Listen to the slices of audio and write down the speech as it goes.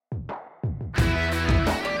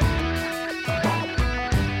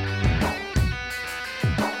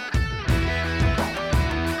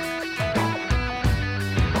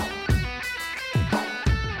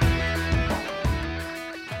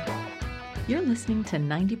You're listening to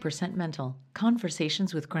 90% Mental,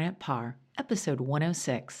 Conversations with Grant Parr, episode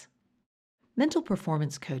 106. Mental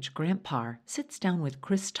performance coach Grant Parr sits down with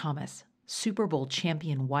Chris Thomas, Super Bowl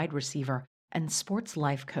champion wide receiver and sports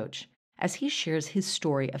life coach, as he shares his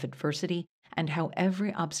story of adversity and how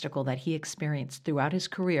every obstacle that he experienced throughout his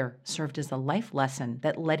career served as a life lesson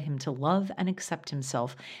that led him to love and accept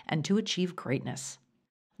himself and to achieve greatness.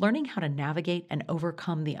 Learning how to navigate and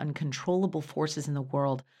overcome the uncontrollable forces in the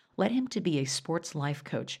world led him to be a sports life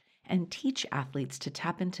coach and teach athletes to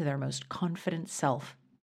tap into their most confident self.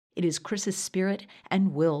 It is Chris's spirit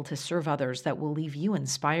and will to serve others that will leave you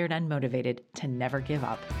inspired and motivated to never give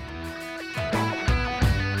up.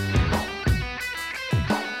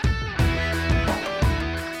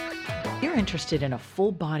 You're interested in a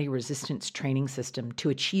full-body resistance training system to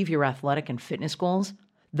achieve your athletic and fitness goals?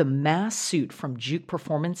 The Mass Suit from Juke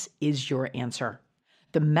Performance is your answer.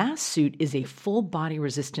 The Mass Suit is a full-body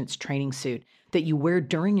resistance training suit that you wear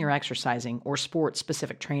during your exercising or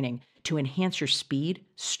sport-specific training to enhance your speed,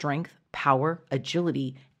 strength, power,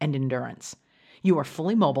 agility, and endurance. You are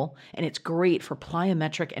fully mobile, and it's great for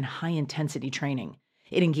plyometric and high-intensity training.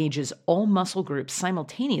 It engages all muscle groups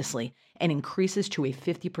simultaneously and increases to a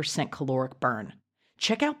 50% caloric burn.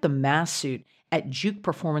 Check out the Mass Suit at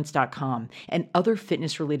jukeperformance.com and other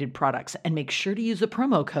fitness-related products, and make sure to use the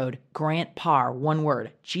promo code GRANTPARR, one word,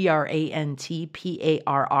 GRANTPARR,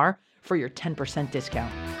 for your 10%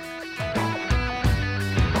 discount.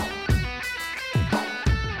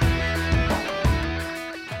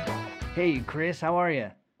 Hey, Chris, how are you?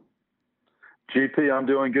 GP, I'm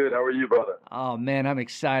doing good. How are you, brother? Oh, man, I'm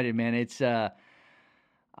excited, man.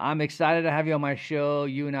 I'm excited to have you on my show.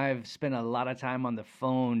 You and I have spent a lot of time on the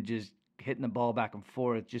phone just hitting the ball back and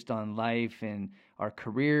forth just on life and our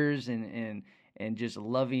careers and just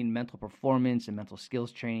loving mental performance and mental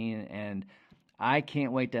skills training. And I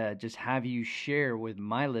can't wait to just have you share with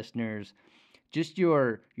my listeners just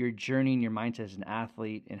your journey and your mindset as an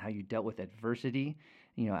athlete and how you dealt with adversity,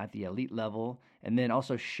 at the elite level, and then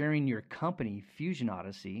also sharing your company, Fusion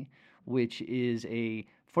Odyssey, which is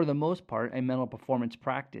for the most part, a mental performance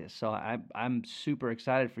practice. So I'm super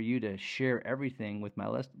excited for you to share everything with my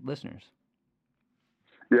listeners.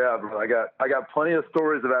 Yeah, bro, I got plenty of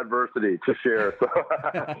stories of adversity to share, so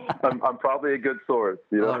I'm probably a good source.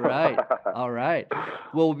 All right.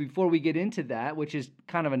 Well, before we get into that, which is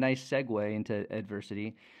kind of a nice segue into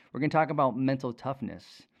adversity, we're going to talk about mental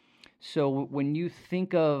toughness. So when you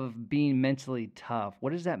think of being mentally tough,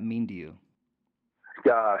 what does that mean to you?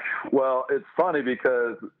 Gosh, well, it's funny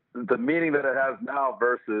because the meaning that it has now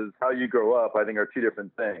versus how you grow up, I think, are two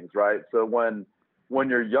different things, right? So when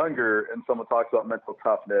you're younger and someone talks about mental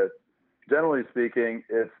toughness, generally speaking,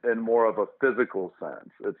 it's in more of a physical sense.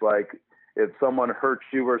 It's like if someone hurts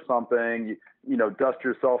you or something, dust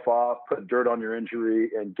yourself off, put dirt on your injury,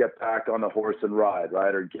 and get back on the horse and ride,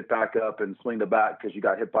 right? Or get back up and swing the bat because you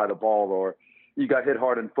got hit by the ball, or you got hit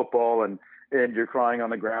hard in football and you're crying on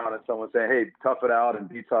the ground and someone's saying, hey, tough it out and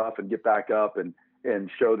be tough and get back up and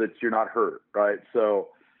show that you're not hurt, right? So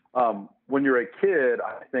when you're a kid,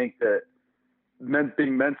 I think that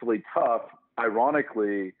being mentally tough,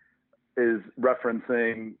 ironically, is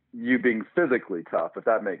referencing you being physically tough, if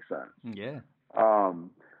that makes sense. Yeah.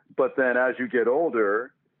 But then as you get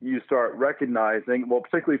older, you start recognizing, well,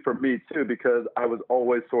 particularly for me too, because I was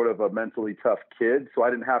always sort of a mentally tough kid, so I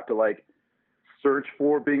didn't have to search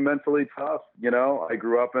for being mentally tough. I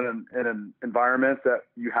grew up in an environment that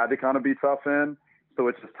you had to kind of be tough in. So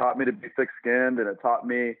it just taught me to be thick-skinned, and it taught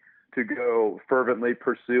me to go fervently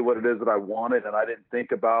pursue what it is that I wanted. And I didn't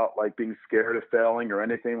think about being scared of failing or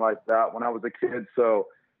anything like that when I was a kid. So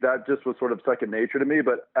that just was sort of second nature to me.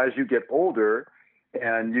 But as you get older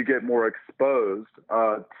and you get more exposed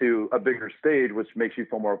to a bigger stage, which makes you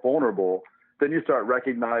feel more vulnerable, then you start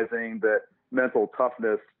recognizing that mental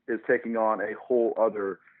toughness is taking on a whole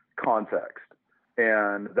other context.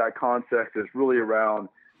 And that context is really around,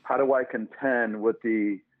 how do I contend with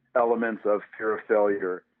the elements of fear of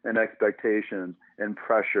failure and expectations and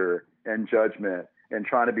pressure and judgment and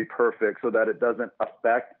trying to be perfect so that it doesn't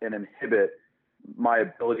affect and inhibit my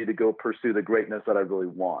ability to go pursue the greatness that I really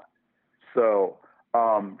want. So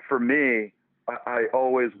for me, I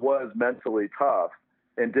always was mentally tough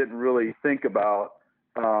and didn't really think about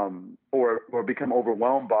or become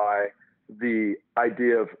overwhelmed by the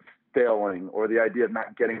idea of failing or the idea of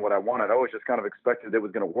not getting what I wanted. I always just kind of expected it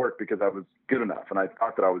was going to work because I was good enough, and I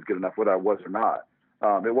thought that I was good enough whether I was or not.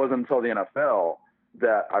 It wasn't until the NFL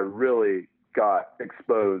that I really got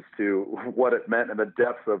exposed to what it meant and the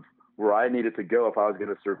depths of where I needed to go if I was going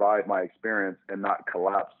to survive my experience and not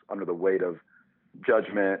collapse under the weight of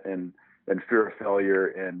judgment and and fear of failure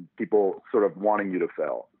and people sort of wanting you to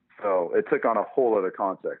fail. So it took on a whole other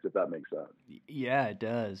context, if that makes sense. Yeah, it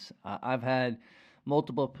does. I've had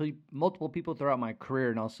multiple people throughout my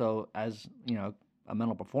career, and also as a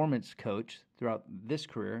mental performance coach throughout this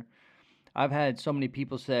career. I've had so many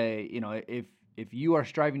people say, if you are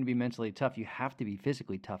striving to be mentally tough, you have to be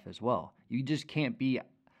physically tough as well. You just can't be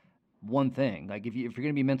one thing. Like if you're going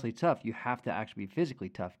to be mentally tough, you have to actually be physically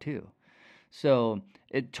tough too. So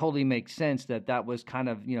it totally makes sense that was kind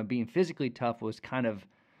of, being physically tough was kind of,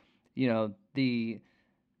 the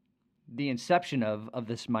inception of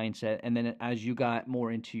this mindset. And then as you got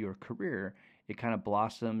more into your career, it kind of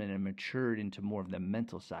blossomed and it matured into more of the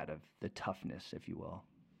mental side of the toughness, if you will.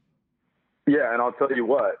 Yeah, and I'll tell you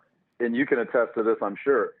what, and you can attest to this, I'm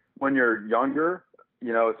sure. When you're younger,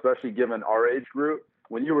 especially given our age group,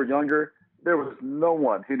 when you were younger, there was no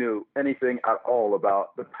one who knew anything at all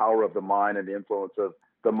about the power of the mind and the influence of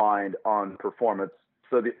the mind on performance.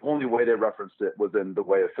 So the only way they referenced it was in the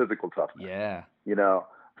way of physical toughness. Yeah.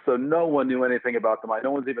 So no one knew anything about the mind.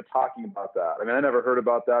 No one's even talking about that. I mean, I never heard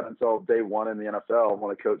about that until day one in the NFL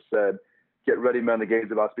when a coach said, get ready, men, the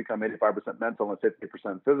game's about to become 85% mental and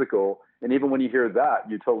 50% physical. And even when you hear that,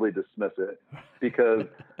 you totally dismiss it because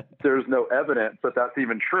there's no evidence that that's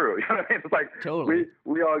even true. You know what I mean? It's like totally.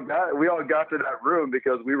 we all got to that room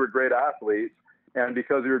because we were great athletes. And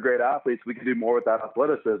because we were great athletes, we could do more with that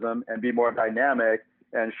athleticism and be more dynamic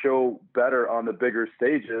and show better on the bigger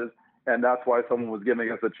stages. And that's why someone was giving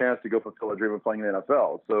us a chance to go fulfill a dream of playing in the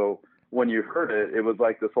NFL. So when you heard it, it was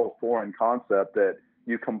like this whole foreign concept that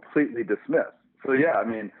you completely dismiss. So yeah, I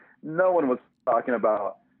mean, no one was talking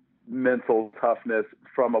about mental toughness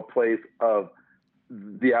from a place of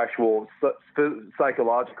the actual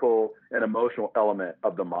psychological and emotional element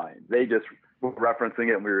of the mind. They just were referencing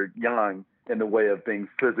it when we were young in the way of being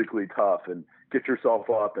physically tough and get yourself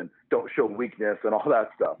up and don't show weakness and all that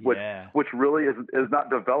stuff, which really is not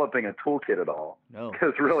developing a toolkit at all. No.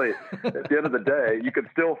 Because really, at the end of the day, you could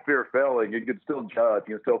still fear failing, you could still judge,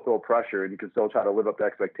 you can still feel pressure, and you can still try to live up to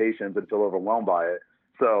expectations and feel overwhelmed by it.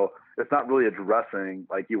 So it's not really addressing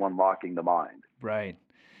like you unlocking the mind. Right.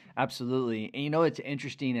 Absolutely. And it's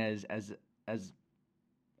interesting as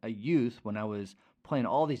a youth when I was playing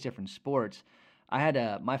all these different sports, I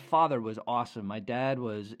had my father was awesome. My dad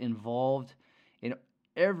was involved in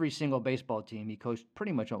every single baseball team. He coached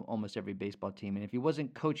pretty much almost every baseball team. And if he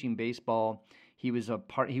wasn't coaching baseball, he was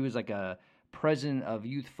like a president of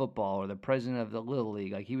youth football or the president of the Little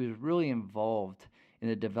League. Like he was really involved in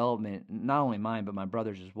the development, not only mine, but my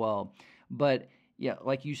brother's as well. But yeah,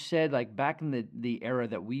 like you said, like back in the era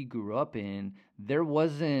that we grew up in, there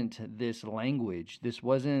wasn't this language. There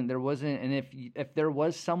wasn't, and if there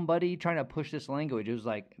was somebody trying to push this language, it was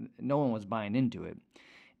like no one was buying into it.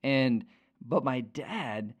 But my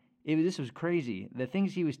dad, this was crazy. The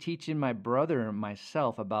things he was teaching my brother and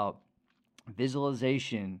myself about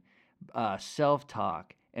visualization,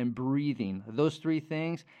 self-talk, and breathing, those three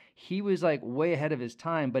things, he was like way ahead of his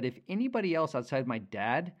time. But if anybody else outside my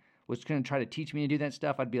dad was going to try to teach me to do that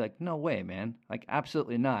stuff, I'd be like, no way, man. Like,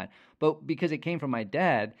 absolutely not. But because it came from my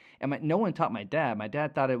dad, and no one taught my dad. My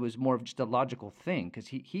dad thought it was more of just a logical thing because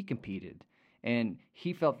he competed. And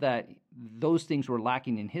he felt that those things were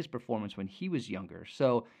lacking in his performance when he was younger.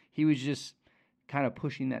 So he was just kind of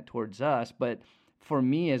pushing that towards us. But for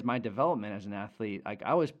me, as my development as an athlete, like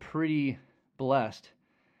I was pretty blessed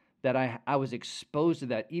that I was exposed to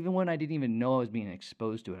that, even when I didn't even know I was being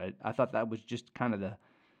exposed to it. I thought that was just kind of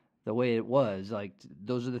the way it was. Like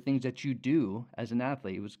those are the things that you do as an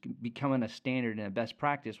athlete. It was becoming a standard and a best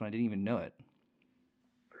practice when I didn't even know it.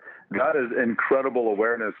 That is incredible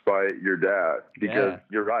awareness by your dad, because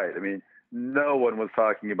You're right. I mean, no one was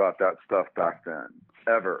talking about that stuff back then,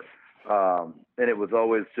 ever. And it was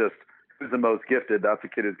always just, who's the most gifted? That's the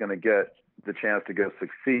kid who's going to get the chance to go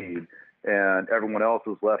succeed. And everyone else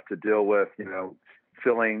was left to deal with,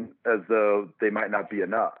 feeling as though they might not be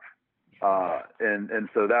enough. And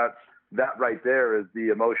so that right there is the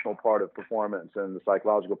emotional part of performance and the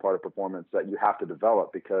psychological part of performance that you have to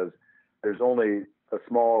develop, because there's only a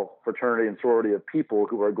small fraternity and sorority of people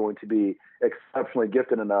who are going to be exceptionally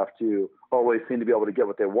gifted enough to always seem to be able to get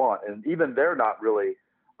what they want. And even they're not really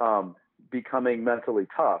becoming mentally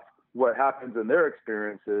tough. What happens in their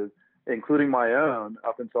experiences, including my own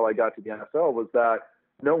up until I got to the NFL, was that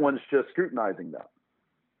no one's just scrutinizing them.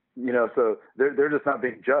 So they're just not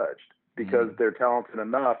being judged because they're talented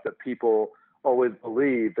enough that people always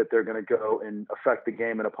believe that they're going to go and affect the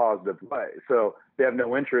game in a positive way. So they have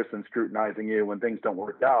no interest in scrutinizing you when things don't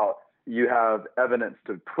work out. You have evidence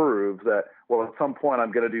to prove that, well, at some point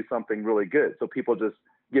I'm going to do something really good. So people just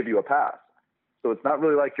give you a pass. So it's not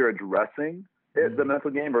really like you're addressing the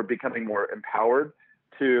mental game or becoming more empowered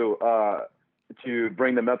to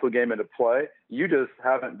bring the mental game into play. You just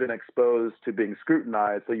haven't been exposed to being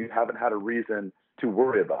scrutinized, so you haven't had a reason to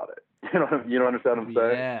worry about it. You know understand what I'm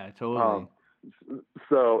saying? Yeah, totally.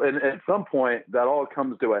 So, and at some point, that all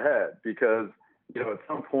comes to a head because, at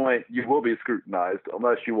some point you will be scrutinized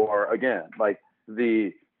unless you are, again, like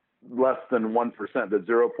the less than 1%, the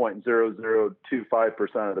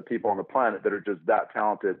 0.0025% of the people on the planet that are just that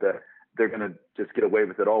talented that they're going to just get away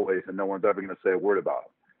with it always and no one's ever going to say a word about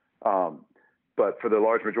it. But for the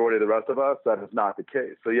large majority of the rest of us, that is not the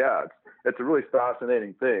case. So yeah, it's a really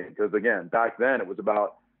fascinating thing because again, back then it was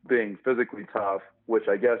about being physically tough, which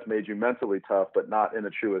I guess made you mentally tough, but not in the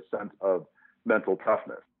truest sense of mental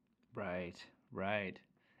toughness. Right.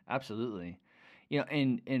 Absolutely.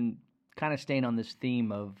 And kind of staying on this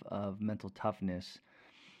theme of mental toughness,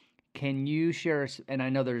 can you share, and I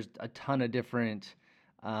know there's a ton of different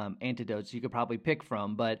antidotes you could probably pick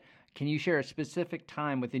from, but can you share a specific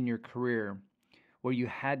time within your career where you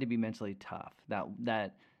had to be mentally tough,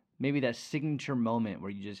 that maybe that signature moment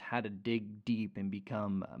where you just had to dig deep and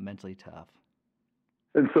become mentally tough?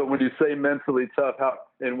 And so when you say mentally tough,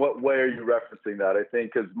 in what way are you referencing that? I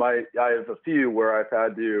think because I have a few where I've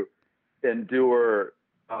had to endure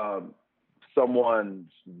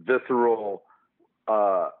someone's visceral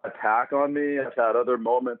attack on me. I've had other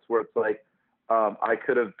moments where it's like I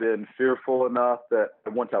could have been fearful enough that I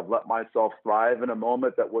wouldn't have let myself thrive in a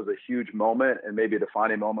moment that was a huge moment and maybe a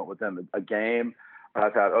defining moment within a game.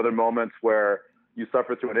 I've had other moments where you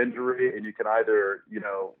suffer through an injury and you can either,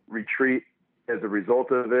 retreat as a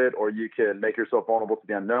result of it, or you can make yourself vulnerable to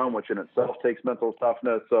the unknown, which in itself takes mental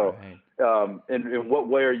toughness. So in what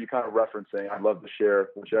way are you kind of referencing? I'd love to share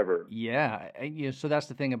whichever. Yeah. So that's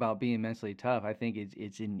the thing about being mentally tough. I think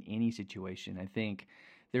it's in any situation. I think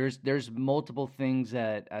there's multiple things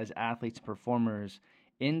that as athletes, performers,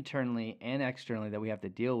 internally and externally that we have to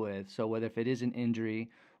deal with. So whether if it is an injury,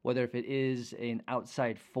 whether if it is an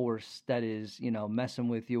outside force that is, messing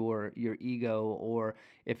with your ego, or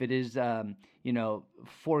if it is,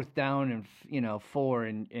 fourth down and, 4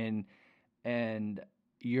 and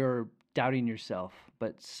you're doubting yourself,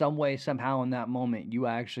 but some way, somehow in that moment, you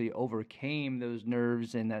actually overcame those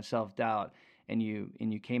nerves and that self-doubt and you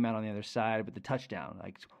came out on the other side with the touchdown,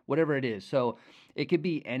 like whatever it is. So it could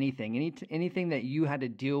be anything that you had to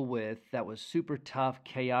deal with that was super tough,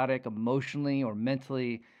 chaotic, emotionally or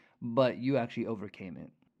mentally, but you actually overcame it.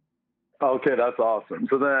 Okay, that's awesome.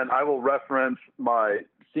 So then I will reference my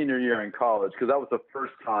senior year in college because that was the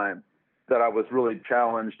first time that I was really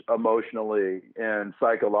challenged emotionally and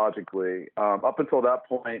psychologically. Up until that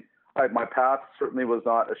point, my path certainly was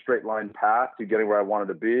not a straight line path to getting where I wanted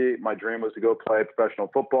to be. My dream was to go play professional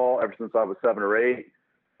football ever since I was 7 or 8.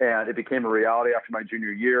 And it became a reality after my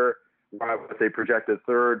junior year where I was a projected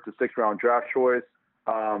 3rd to 6th round draft choice,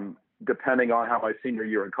 depending on how my senior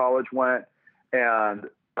year in college went. And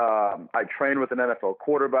I trained with an NFL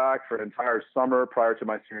quarterback for an entire summer prior to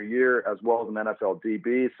my senior year, as well as an NFL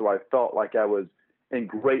DB. So I felt like I was in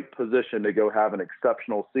great position to go have an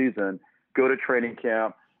exceptional season, go to training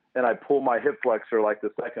camp, and I pulled my hip flexor like the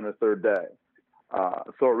 2nd or 3rd day.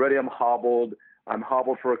 So already I'm hobbled. I'm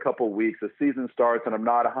hobbled for a couple of weeks. The season starts and I'm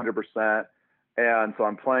not 100%. And so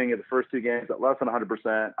I'm playing the first 2 games at less than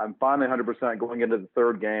 100%. I'm finally 100% going into the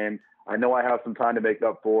 3rd game. I know I have some time to make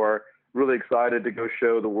up for. Really excited to go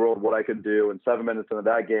show the world what I can do. And 7 minutes into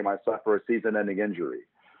that game, I suffer a season-ending injury.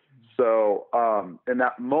 So in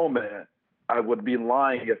that moment, I would be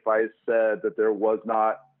lying if I said that there was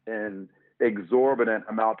not an exorbitant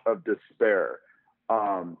amount of despair.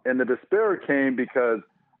 And the despair came because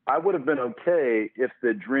I would have been okay if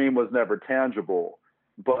the dream was never tangible.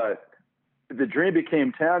 But the dream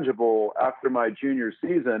became tangible after my junior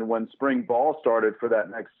season when spring ball started for that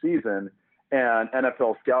next season. And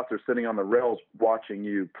NFL scouts are sitting on the rails watching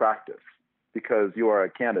you practice because you are a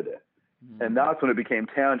candidate. Mm-hmm. And that's when it became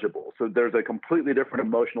tangible. So there's a completely different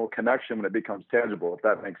emotional connection when it becomes tangible, if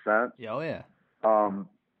that makes sense. Yeah, oh yeah.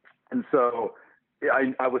 And so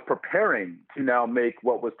I was preparing to now make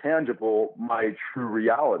what was tangible my true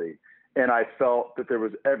reality. And I felt that there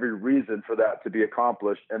was every reason for that to be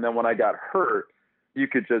accomplished. And then when I got hurt, you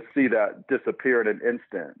could just see that disappear in an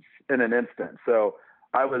instant. So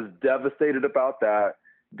I was devastated about that,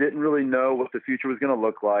 didn't really know what the future was going to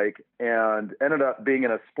look like, and ended up being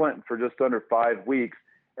in a splint for just under 5 weeks.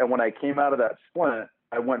 And when I came out of that splint,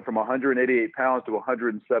 I went from 188 pounds to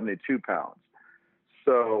 172 pounds.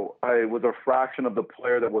 So I was a fraction of the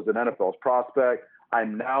player that was an NFL's prospect.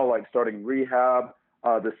 I'm now starting rehab.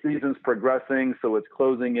 The season's progressing, so it's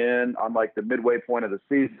closing in on the midway point of the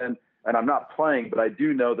season. and I'm not playing, but I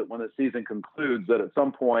do know that when the season concludes, that at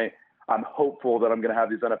some point I'm hopeful that I'm going to have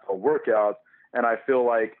these NFL workouts, and I feel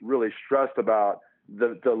like really stressed about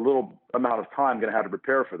the little amount of time I'm going to have to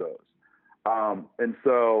prepare for those. And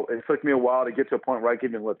so it took me a while to get to a point where I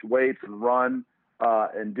could even lift weights and run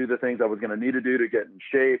and do the things I was going to need to do to get in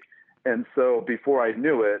shape. And so before I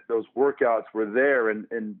knew it, those workouts were there.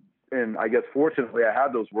 And I guess fortunately I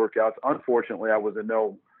had those workouts. Unfortunately, I was in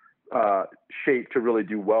no shape to really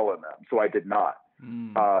do well in them. So I did not.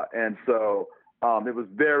 And so it was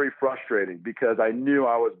very frustrating because I knew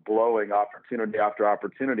I was blowing opportunity after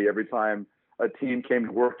opportunity every time a team came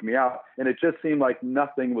to work me out. And it just seemed like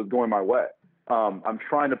nothing was going my way. I'm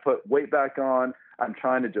trying to put weight back on. I'm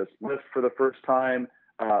trying to just lift for the first time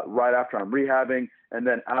right after I'm rehabbing. And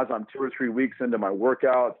then as I'm 2 or 3 weeks into my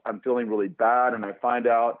workouts, I'm feeling really bad. And I find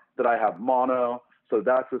out that I have mono. So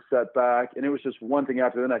that's a setback. And it was just one thing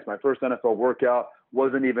after the next. My first NFL workout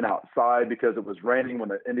wasn't even outside because it was raining when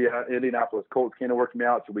the Indianapolis Colts came to work me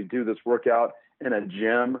out. So we do this workout in a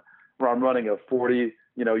gym where I'm running a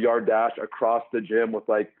 40-yard dash across the gym with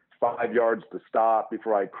like 5 yards to stop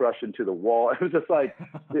before I crush into the wall. It was just like,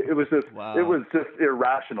 it was just, wow. It was just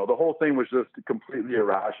irrational. The whole thing was just completely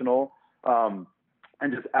irrational.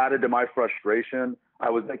 And just added to my frustration. I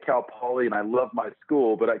was at Cal Poly and I loved my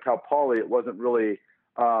school, but at Cal Poly, it wasn't really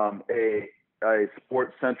a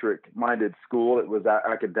sports-centric minded school. It was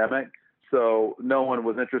academic. So no one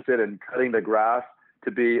was interested in cutting the grass to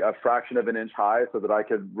be a fraction of an inch high so that I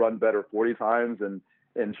could run better 40 times. And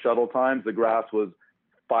in shuttle times, the grass was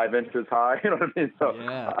 5 inches high. You know what I mean? So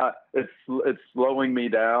yeah. It's slowing me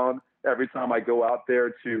down every time I go out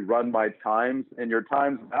there to run my times, and your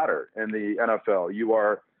times matter in the NFL. You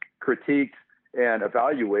are critiqued and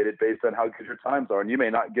evaluated based on how good your times are. And you may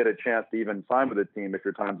not get a chance to even sign with a team if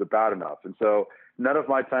your times are bad enough. And so none of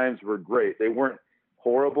my times were great. They weren't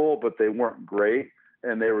horrible, but they weren't great,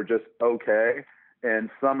 and they were just okay. And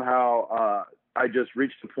somehow I just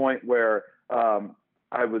reached a point where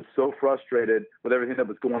I was so frustrated with everything that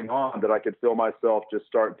was going on that I could feel myself just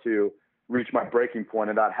start to reach my breaking point,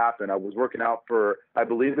 and that happened. I was working out for, I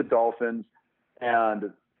believe, the Dolphins,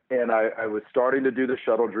 and I was starting to do the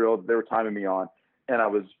shuttle drill they were timing me on, and I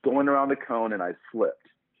was going around the cone, and I slipped.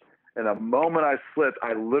 And the moment I slipped,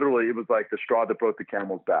 it was like the straw that broke the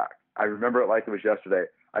camel's back. I remember it like it was yesterday.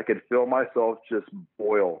 I could feel myself just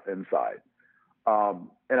boil inside.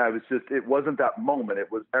 And it wasn't that moment. It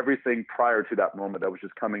was everything prior to that moment that was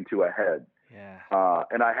just coming to a head. Yeah.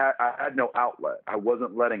 And I had no outlet. I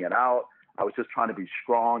wasn't letting it out. I was just trying to be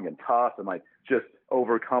strong and tough and like just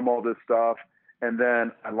overcome all this stuff. And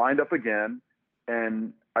then I lined up again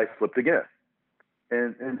and I slipped again.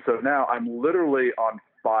 And so now I'm literally on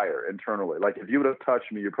fire internally. Like if you would have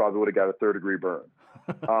touched me, you probably would have got a 3rd-degree burn.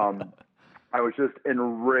 I was just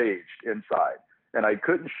enraged inside. And I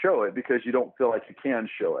couldn't show it because you don't feel like you can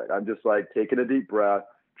show it. I'm just like taking a deep breath,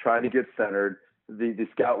 trying to get centered. The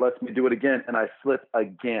scout lets me do it again, and I slip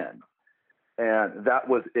again. And that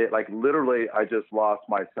was it. Like literally, I just lost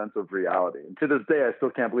my sense of reality. And to this day, I still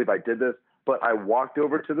can't believe I did this. But I walked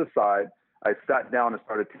over to the side. I sat down and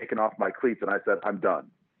started taking off my cleats, and I said, "I'm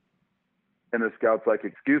done." And the scout's like,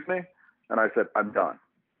 "Excuse me?" And I said, "I'm done."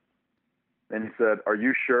 And he said, "Are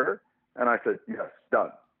you sure?" And I said, "Yes,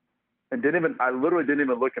 done." And I literally didn't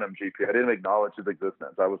even look at him, GP. I didn't acknowledge his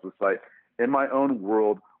existence. I was just like in my own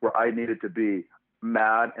world where I needed to be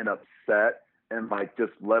mad and upset and like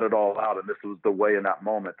just let it all out. And this was the way in that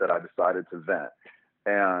moment that I decided to vent.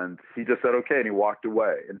 And he just said, okay. And he walked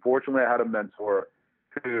away. And fortunately, I had a mentor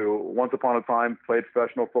who once upon a time played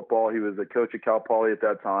professional football. He was a coach at Cal Poly at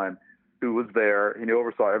that time, who was there. He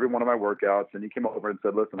oversaw every one of my workouts. And he came over and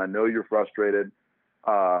said, listen, I know you're frustrated.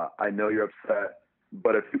 I know you're upset.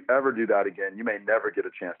 But if you ever do that again, you may never get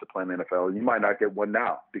a chance to play in the NFL. You might not get one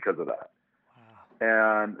now because of that. Wow.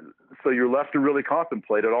 And so you're left to really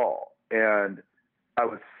contemplate it all. And I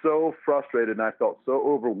was so frustrated and I felt so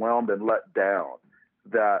overwhelmed and let down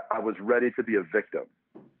that I was ready to be a victim,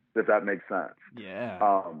 if that makes sense. Yeah.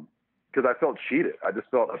 Because I felt cheated. I just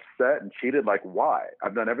felt upset and cheated. Like, why?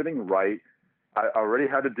 I've done everything right. I already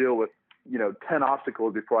had to deal with, 10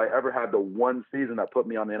 obstacles before I ever had the one season that put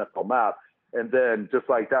me on the NFL map. And then just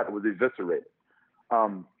like that, it was eviscerated.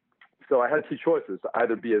 So I had two choices: to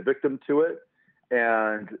either be a victim to it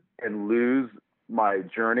and lose my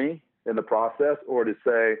journey in the process, or to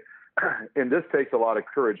say, and this takes a lot of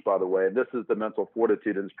courage, by the way, and this is the mental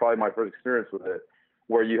fortitude, and it's probably my first experience with it,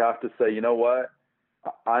 where you have to say, you know what,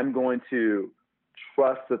 I'm going to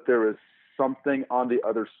trust that there is something on the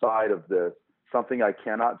other side of this, something I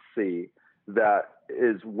cannot see, that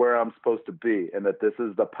is where I'm supposed to be, and that this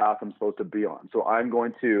is the path I'm supposed to be on. So I'm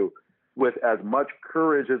going to with as much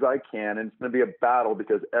courage as I can. And it's going to be a battle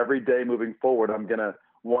because every day moving forward, I'm going to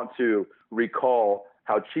want to recall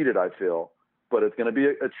how cheated I feel. But it's going to be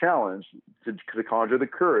a challenge to conjure the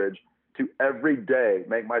courage to every day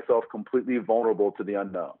make myself completely vulnerable to the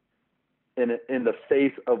unknown in the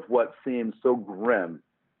face of what seems so grim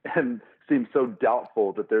and seems so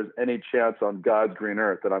doubtful that there's any chance on God's green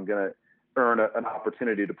earth that I'm going to earn an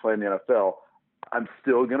opportunity to play in the NFL. I'm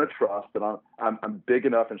still going to trust that I'm big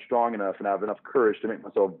enough and strong enough and have enough courage to make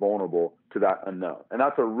myself vulnerable to that unknown. And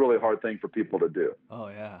that's a really hard thing for people to do. Oh,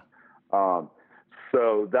 yeah.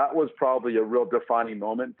 So that was probably a real defining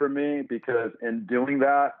moment for me, because in doing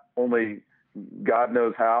that, only God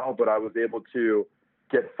knows how, but I was able to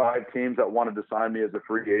get 5 teams that wanted to sign me as a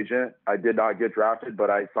free agent. I did not get drafted, but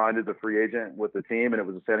I signed as a free agent with the team, and it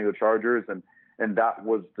was the San Diego Chargers. And that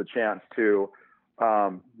was the chance to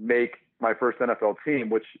make my first NFL team,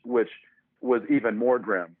 which was even more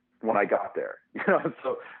grim when I got there.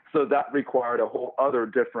 So that required a whole other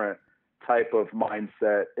different type of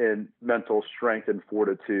mindset and mental strength and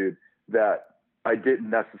fortitude that I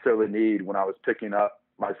didn't necessarily need when I was picking up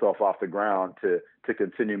myself off the ground to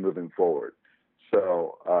continue moving forward.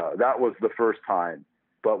 So that was the first time.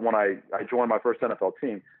 But when I joined my first NFL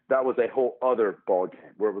team, that was a whole other ball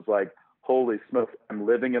game where it was like, holy smokes, I'm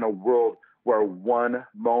living in a world where one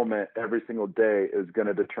moment every single day is going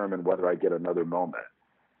to determine whether I get another moment.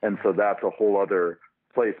 And so that's a whole other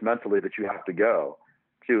place mentally that you have to go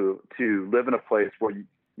to live in a place where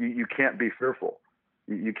you can't be fearful.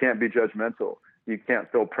 You can't be judgmental. You can't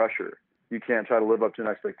feel pressure. You can't try to live up to an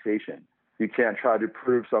expectation. You can't try to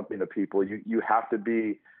prove something to people. You have to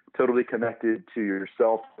be totally connected to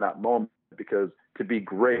yourself in that moment, because to be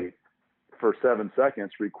great for 7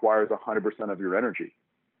 seconds requires 100% of your energy.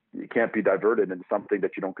 You can't be diverted into something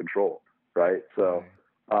that you don't control, right? So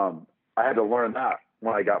I had to learn that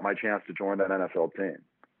when I got my chance to join that NFL team.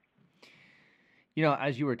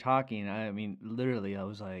 As you were talking, I mean, literally, I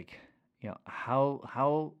was like,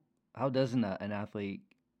 how doesn't an athlete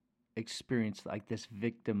experience like this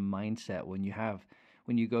victim mindset when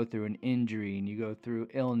you go through an injury and you go through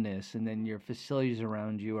illness, and then your facilities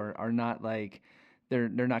around you are not like they're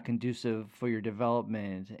not conducive for your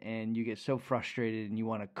development, and you get so frustrated and you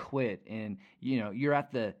want to quit, and you're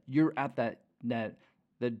at the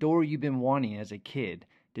door you've been wanting as a kid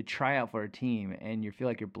to try out for a team, and you feel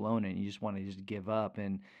like you're blown and you just want to just give up.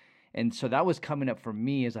 And so that was coming up for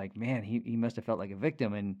me as like, man, he must have felt like a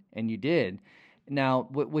victim, and you did. Now,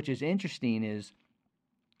 which is interesting is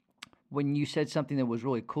when you said something that was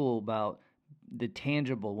really cool about the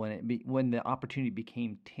tangible, when the opportunity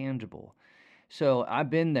became tangible. So I've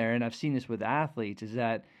been there, and I've seen this with athletes, is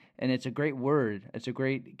that, and it's a great word, it's a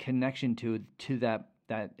great connection to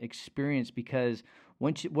that experience, because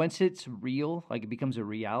once it's real, like it becomes a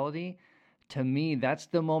reality, to me, that's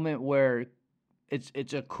the moment where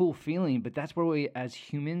it's a cool feeling, but that's where we, as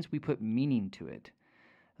humans, we put meaning to it.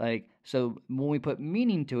 Like, so when we put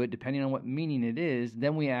meaning to it, depending on what meaning it is,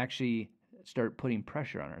 then we actually start putting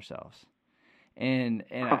pressure on ourselves. And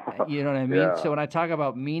you know what I mean? Yeah. So when I talk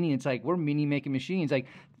about meaning, it's like we're meaning-making machines. Like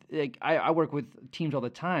I work with teams all the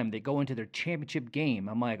time. They go into their championship game.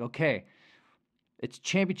 I'm like, okay, it's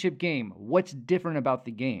championship game. What's different about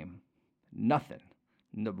the game? Nothing.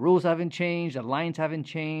 The rules haven't changed. The lines haven't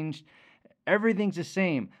changed. Everything's the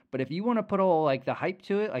same. But if you want to put all like the hype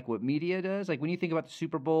to it, like what media does, like when you think about the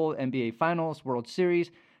Super Bowl, NBA Finals, World Series,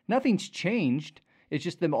 nothing's changed. It's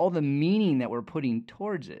just all the meaning that we're putting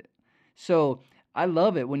towards it. So I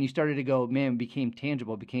love it when you started to go, man, it became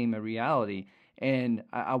tangible, became a reality. And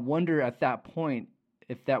I wonder at that point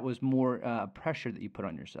if that was more pressure that you put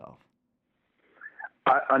on yourself.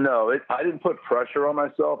 I know I didn't put pressure on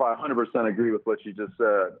myself. I 100% agree with what you just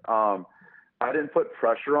said. I didn't put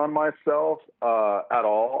pressure on myself at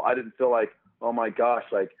all. I didn't feel like, oh my gosh,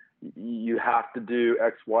 like you have to do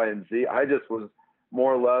X, Y, and Z. I just was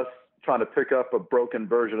more or less trying to pick up a broken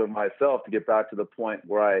version of myself to get back to the point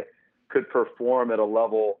where I could perform at a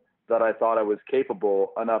level that I thought I was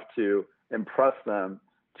capable enough to impress them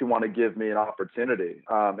to want to give me an opportunity.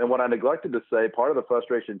 And what I neglected to say, part of the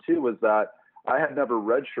frustration too, was that I had never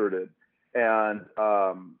redshirted, and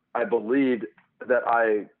I believed that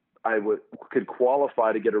I could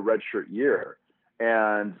qualify to get a redshirt year.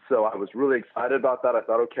 And so I was really excited about that. I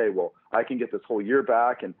thought, okay, well, I can get this whole year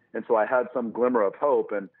back. And so I had some glimmer of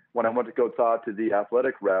hope. And when I went to go talk to the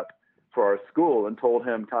athletic rep for our school and told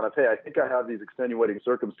him kind of, hey, I think I have these extenuating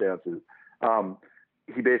circumstances,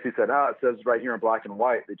 he basically said, it says right here in black and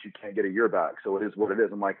white that you can't get a year back. So it is what it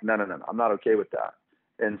is. I'm like, no, I'm not okay with that.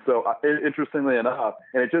 And so interestingly enough,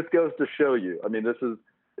 and it just goes to show you, I mean, this is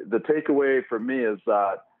the takeaway for me, is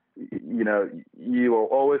that you will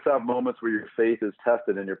always have moments where your faith is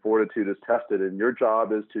tested and your fortitude is tested, and your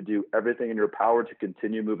job is to do everything in your power to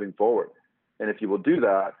continue moving forward. And if you will do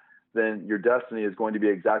that, then your destiny is going to be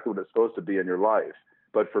exactly what it's supposed to be in your life.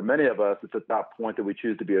 But for many of us, it's at that point that we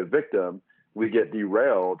choose to be a victim. We get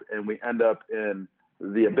derailed and we end up in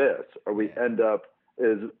the abyss, or we end up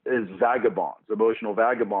as vagabonds, emotional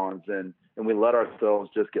vagabonds, and we let ourselves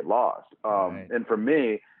just get lost. Right. And for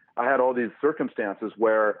me, I had all these circumstances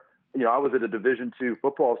where, I was at a Division II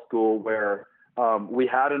football school where we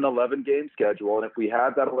had an 11-game schedule. And if we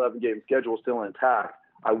had that 11-game schedule still intact,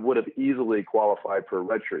 I would have easily qualified for a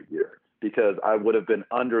redshirt year because I would have been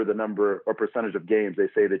under the number or percentage of games they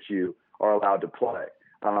say that you are allowed to play.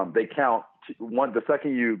 They count the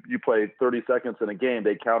second you play 30 seconds in a game,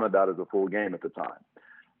 they counted that as a full game at the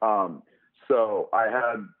time. So I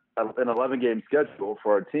had an 11-game schedule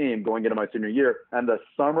for our team going into my senior year. And the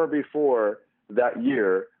summer before that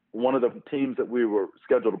year, one of the teams that we were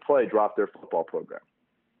scheduled to play dropped their football program.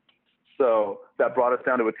 So that brought us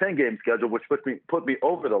down to a 10-game schedule, which put me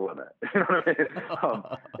over the limit. You know what I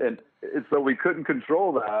mean? And so we couldn't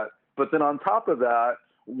control that. But then on top of that,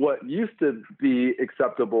 what used to be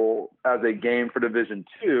acceptable as a game for Division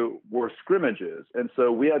II were scrimmages. And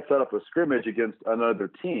so we had set up a scrimmage against another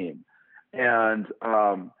team. And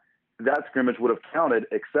that scrimmage would have counted,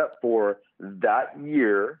 except for that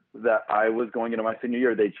year that I was going into my senior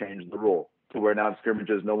year. They changed the rule to where now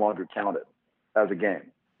scrimmages no longer counted as a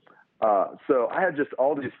game. So I had just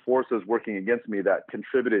all these forces working against me that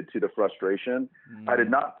contributed to the frustration. I did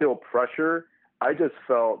not feel pressure. I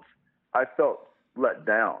felt let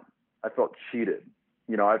down. I felt cheated.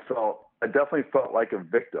 I definitely felt like a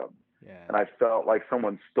victim. Yeah. And I felt like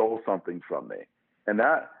someone stole something from me. And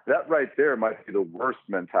that right there might be the worst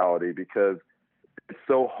mentality, because it's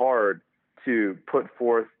so hard to put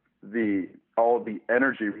forth all the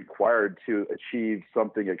energy required to achieve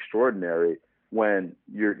something extraordinary when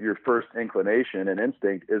your first inclination and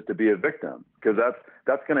instinct is to be a victim, because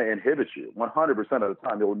that's going to inhibit you 100% of the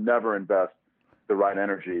time. You'll never invest the right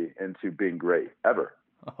energy into being great ever.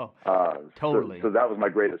 Oh, totally. So that was my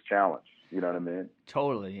greatest challenge. You know what I mean?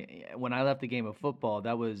 Totally. When I left the game of football,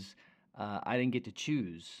 that was I didn't get to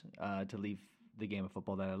choose to leave the game of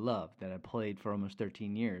football that I loved, that I played for almost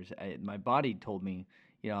 13 years. My body told me,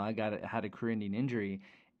 I had a career-ending injury,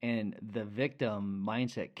 and the victim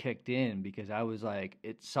mindset kicked in because I was like,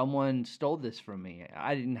 someone stole this from me.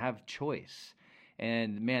 I didn't have choice.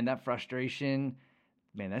 And man, that frustration,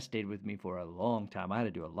 that stayed with me for a long time. I had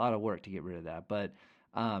to do a lot of work to get rid of that. But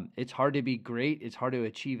it's hard to be great. It's hard to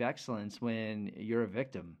achieve excellence when you're a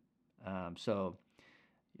victim. That's,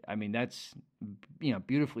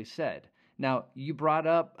 beautifully said. Now, you brought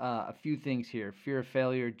up a few things here: fear of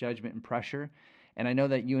failure, judgment, and pressure. And I know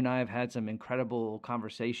that you and I have had some incredible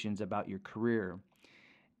conversations about your career.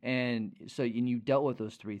 And you dealt with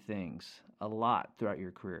those three things a lot throughout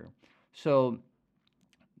your career. So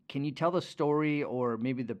can you tell the story, or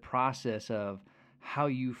maybe the process of how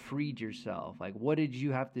you freed yourself? Like, what did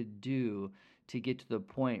you have to do to get to the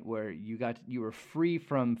point where you were free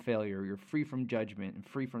from failure, you're free from judgment, and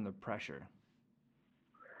free from the pressure?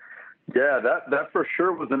 Yeah, that for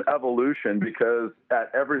sure was an evolution, because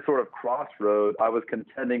at every sort of crossroad, I was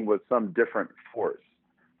contending with some different force.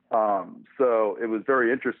 So it was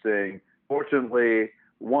very interesting. Fortunately,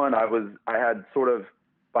 I had sort of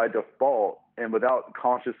by default and without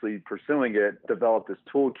consciously pursuing it, developed this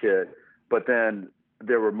toolkit. But then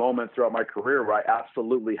there were moments throughout my career where I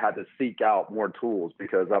absolutely had to seek out more tools,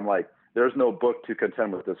 because I'm like, there's no book to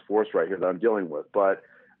contend with this force right here that I'm dealing with. But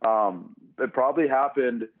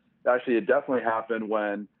it definitely happened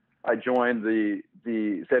when I joined the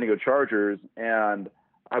San Diego Chargers, and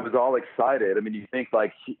I was all excited. I mean, you think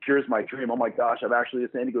like, here's my dream. Oh my gosh, I'm actually a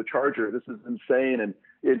San Diego Charger. This is insane. And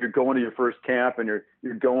you're going to your first camp, and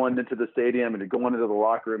you're going into the stadium, and you're going into the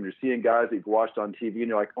locker room, and you're seeing guys that you've watched on TV, and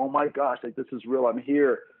you're like, oh my gosh, like, this is real. I'm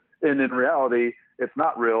here. And in reality, it's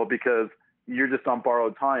not real, because you're just on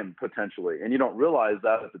borrowed time potentially. And you don't realize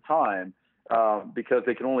that at the time, because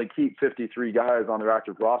they can only keep 53 guys on their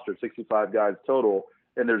active roster, 65 guys total,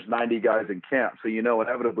 and there's 90 guys in camp. So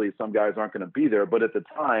inevitably some guys aren't going to be there. But at the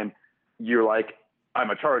time, you're like,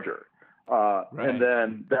 I'm a Charger. Right. And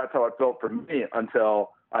then that's how it felt for me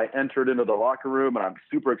until I entered into the locker room, and I'm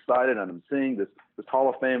super excited, and I'm seeing this Hall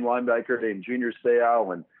of Fame linebacker named Junior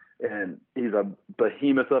Seau, and he's a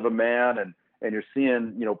behemoth of a man, and you're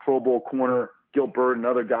seeing, Pro Bowl corner Gil Bert and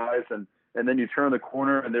other guys, and then you turn the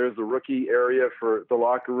corner, and there's the rookie area for the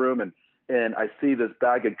locker room, and I see this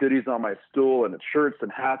bag of goodies on my stool, and it's shirts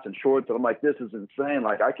and hats and shorts, and I'm like, this is insane.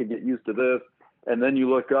 Like, I could get used to this. And then you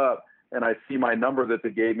look up, and I see my number that they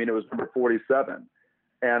gave me, and it was number 47.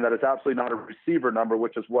 And that it's absolutely not a receiver number,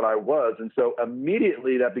 which is what I was. And so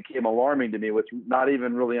immediately that became alarming to me, with not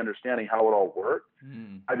even really understanding how it all worked.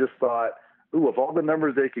 I just thought, ooh, of all the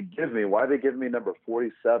numbers they could give me, why are they giving me number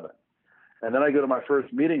 47? And then I go to my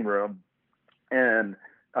first meeting room, and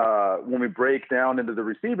when we break down into the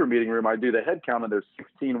receiver meeting room, I do the head count, and there's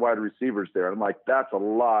 16 wide receivers there. And I'm like, that's a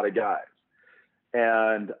lot of guys.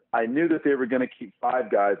 And I knew that they were going to keep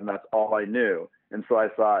 5 guys, and that's all I knew. And so I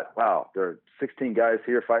thought, wow, there are 16 guys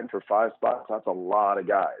here fighting for 5 spots. That's a lot of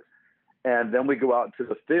guys. And then we go out to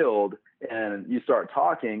the field, and you start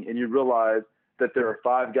talking, and you realize that there are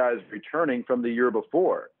 5 guys returning from the year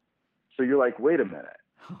before. So you're like, wait a minute.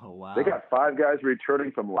 Oh, wow. They got 5 guys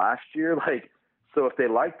returning from last year. Like, so if they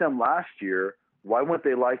liked them last year, why wouldn't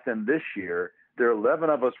they like them this year? There are 11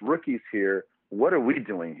 of us rookies here. What are we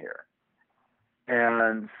doing here?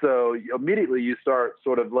 And so immediately you start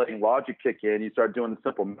sort of letting logic kick in. You start doing the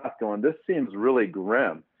simple math going, this seems really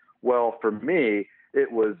grim. Well, for me,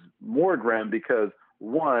 it was more grim because,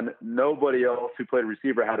 one, nobody else who played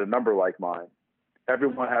receiver had a number like mine.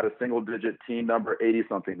 Everyone had a single-digit team number,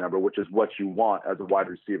 80-something number, which is what you want as a wide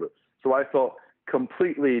receiver. So I felt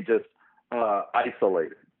completely just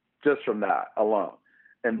isolated just from that alone.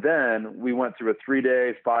 And then we went through a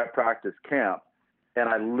 3-day, 5-practice camp, and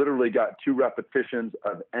I literally got 2 repetitions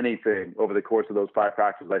of anything over the course of those 5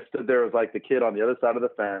 practices. I stood there as like the kid on the other side of the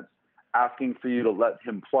fence asking for you to let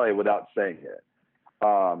him play without saying it.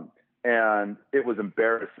 And it was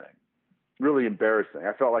embarrassing, really embarrassing.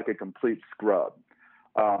 I felt like a complete scrub,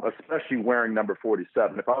 especially wearing number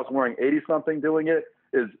 47. If I was wearing 80-something doing it,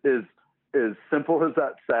 as simple as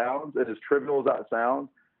that sounds, and as trivial as that sounds,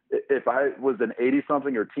 if I was an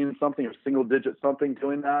 80-something or team-something or single-digit something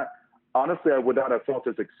doing that, honestly, I would not have felt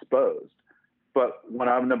as exposed. But when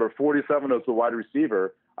I'm number 47 as the wide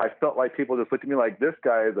receiver, I felt like people just looked at me like, this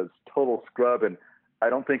guy is a total scrub, and I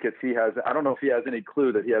don't know if he has any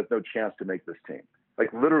clue that he has no chance to make this team.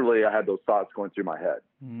 Like, literally, I had those thoughts going through my head.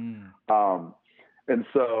 And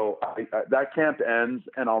so that camp ends,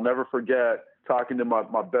 and I'll never forget talking to my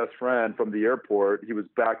best friend from the airport. He was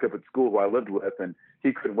back up at school who I lived with, and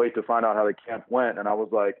he couldn't wait to find out how the camp went. And I was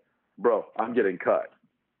like, bro, I'm getting cut.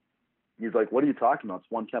 He's like, what are you talking about?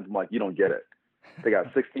 It's one camp. I'm like, you don't get it. They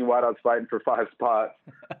got 16 wideouts fighting for 5 spots.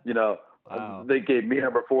 You know, wow. They gave me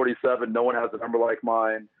number 47. No one has a number like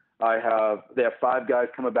mine. They have 5 guys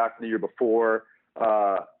coming back from the year before.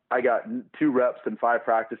 I got 2 reps in 5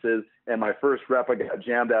 practices, and my first rep I got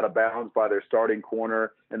jammed out of bounds by their starting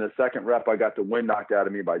corner, and the second rep I got the wind knocked out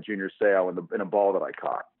of me by Junior Seau in a ball that I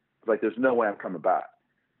caught. It's like, there's no way I'm coming back.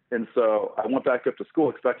 And so I went back up to school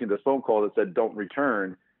expecting this phone call that said don't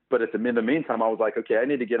return. But in the meantime, I was like, okay, I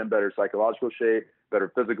need to get in better psychological shape,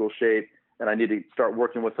 better physical shape, and I need to start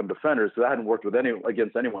working with some defenders. So I hadn't worked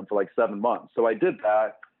against anyone for like 7 months. So I did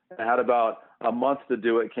that. I had about a month to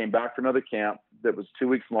do it, came back for another camp that was 2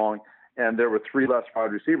 weeks long, and there were 3 less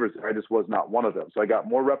wide receivers there. I just was not one of them. So I got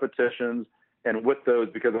more repetitions, and with those,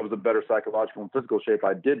 because I was in better psychological and physical shape,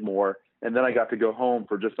 I did more, and then I got to go home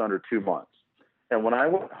for just under 2 months. And when I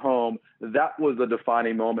went home, that was a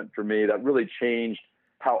defining moment for me that really changed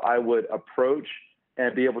how I would approach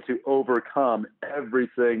and be able to overcome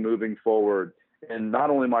everything moving forward in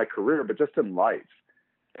not only my career, but just in life.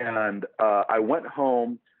 And I went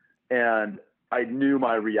home and I knew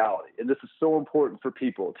my reality. And this is so important for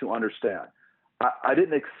people to understand. I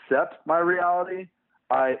didn't accept my reality.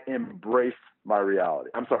 I embraced my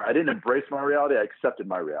reality. I'm sorry. I didn't embrace my reality. I accepted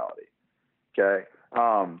my reality. Okay.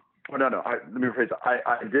 Let me rephrase that.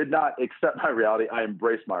 I did not accept my reality. I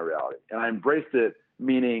embraced my reality, and I embraced it,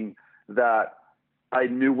 meaning that I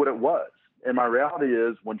knew what it was. And my reality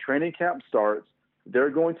is, when training camp starts, they're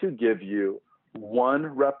going to give you 1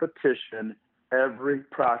 repetition every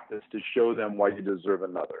practice to show them why you deserve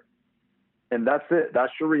another. And that's it.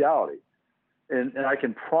 That's your reality. And I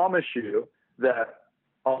can promise you that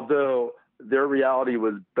although their reality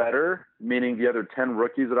was better, meaning the other 10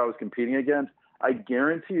 rookies that I was competing against, I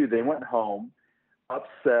guarantee you they went home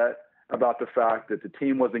upset about the fact that the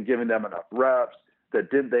team wasn't giving them enough reps, that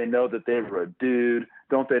didn't they know that they were a dude?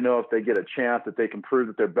 Don't they know if they get a chance that they can prove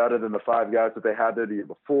that they're better than the 5 guys that they had there the year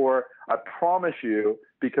before? I promise you,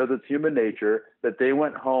 because it's human nature, that they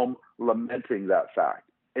went home lamenting that fact.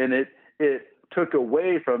 And it took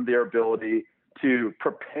away from their ability to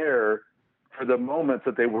prepare for the moments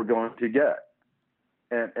that they were going to get.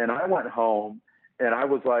 And I went home and I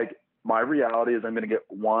was like, my reality is I'm going to get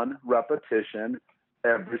 1 repetition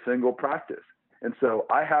every single practice. And so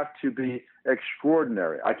I have to be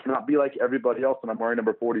extraordinary. I cannot be like everybody else when I'm wearing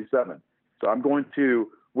number 47. So I'm going to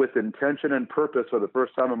with intention and purpose for the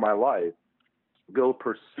first time in my life, go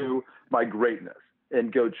pursue my greatness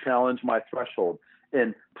and go challenge my threshold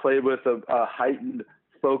and play with a heightened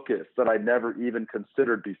focus that I never even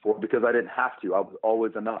considered before because I didn't have to. I was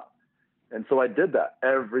always enough. And so I did that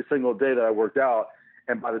every single day that I worked out.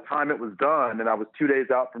 And by the time it was done and I was 2 days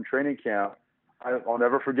out from training camp, I'll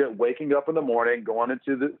never forget waking up in the morning, going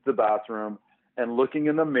into the bathroom and looking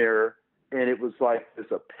in the mirror. And it was like this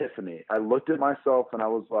epiphany. I looked at myself and I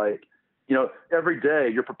was like, you know, every day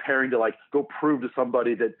you're preparing to like go prove to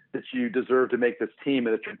somebody that you deserve to make this team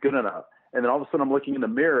and that you're good enough. And then all of a sudden I'm looking in the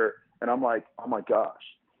mirror and I'm like, oh my gosh,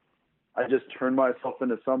 I just turned myself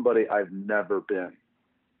into somebody I've never been.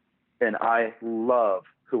 And I love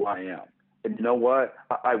who I am. And you know what?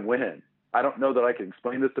 I win. I don't know that I can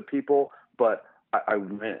explain this to people, but I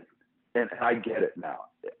win. And I get it now.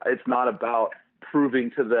 It's not about proving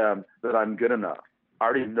to them that I'm good enough. I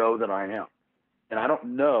already know that I am. And I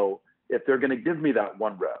don't know if they're going to give me that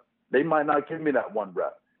one rep. They might not give me that one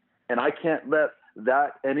rep. And I can't let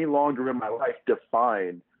that any longer in my life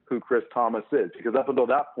define who Chris Thomas is. Because up until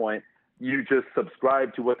that point, you just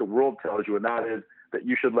subscribe to what the world tells you, and that is that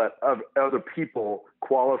you should let other people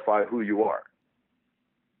qualify who you are,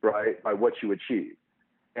 right, by what you achieve.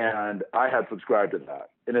 And I had subscribed to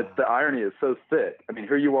that. And the irony is so thick. I mean,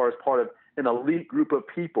 here you are as part of an elite group of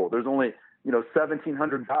people. There's only,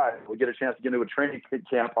 1,700 guys who will get a chance to get into a training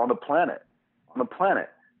camp on the planet. On the planet,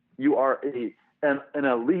 you are an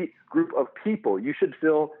elite group of people. You should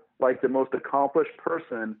feel like the most accomplished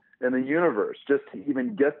person in the universe just to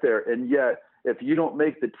even get there. And yet, if you don't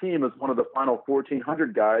make the team as one of the final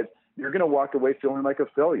 1,400 guys, you're going to walk away feeling like a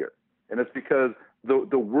failure. And it's because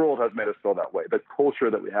the world has made us feel that way. The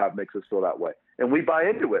culture that we have makes us feel that way. And we buy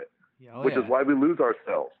into it, which is why we lose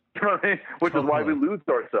ourselves. You know what I mean? Which is why we lose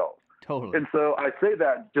ourselves. Totally. And so I say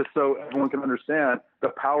that just so everyone can understand the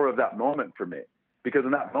power of that moment for me. Because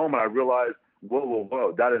in that moment, I realized,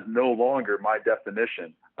 whoa, that is no longer my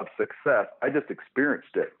definition of success. I just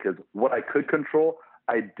experienced it because what I could control,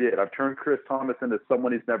 I did. I've turned Chris Thomas into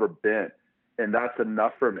someone he's never been, and that's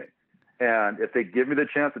enough for me. And if they give me the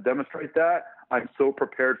chance to demonstrate that, I'm so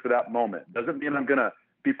prepared for that moment. Doesn't mean I'm going to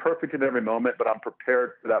be perfect in every moment, but I'm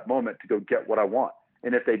prepared for that moment to go get what I want.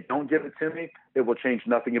 And if they don't give it to me, it will change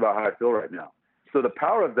nothing about how I feel right now. So the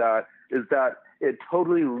power of that is that it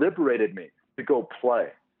totally liberated me to go play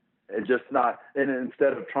and just not, and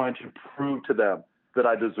instead of trying to prove to them that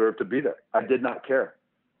I deserve to be there, I did not care.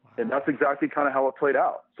 And that's exactly kind of how it played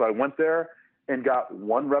out. So I went there and got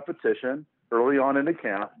one repetition early on into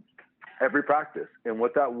camp, every practice. And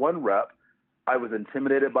with that one rep, I was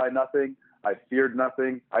intimidated by nothing. I feared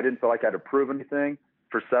nothing. I didn't feel like I had to prove anything.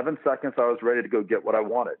 For 7 seconds, I was ready to go get what I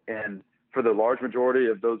wanted. And for the large majority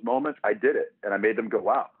of those moments, I did it. And I made them go,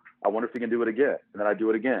 wow, I wonder if we can do it again. And then I do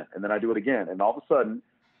it again. And then I do it again. And all of a sudden,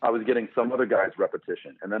 I was getting some other guy's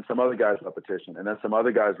repetition, and then some other guy's repetition, and then some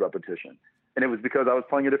other guy's repetition. And it was because I was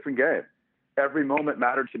playing a different game. Every moment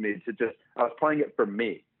mattered to me I was playing it for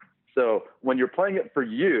me. So when you're playing it for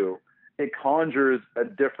you, it conjures a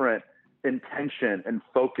different intention and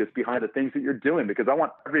focus behind the things that you're doing, because I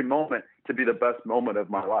want every moment to be the best moment of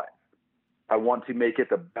my life. I want to make it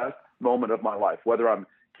the best moment of my life, whether I'm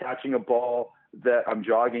catching a ball that I'm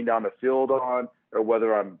jogging down the field on, or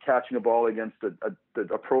whether I'm catching a ball against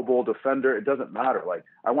a Pro Bowl defender. It doesn't matter. Like,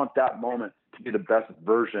 I want that moment to be the best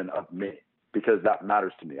version of me, because that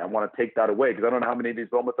matters to me. I want to take that away because I don't know how many of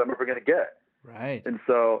these moments I'm ever going to get. Right. And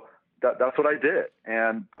so that's what I did.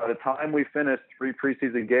 And by the time we finished 3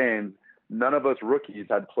 preseason games, none of us rookies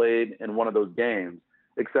had played in one of those games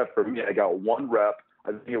except for me. I got one rep.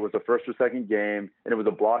 I think it was the first or second game, and it was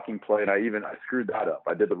a blocking play, and I screwed that up.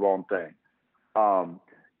 I did the wrong thing.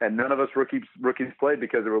 And none of us rookies played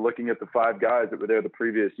because they were looking at the 5 guys that were there the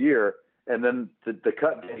previous year. And then the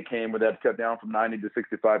cut day came where they had to cut down from 90 to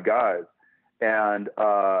 65 guys. And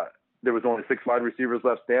there was only 6 wide receivers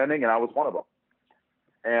left standing, and I was one of them.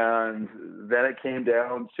 And then it came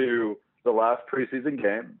down to the last preseason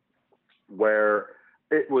game where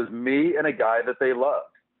it was me and a guy that they loved.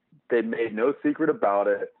 They made no secret about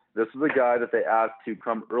it. This was a guy that they asked to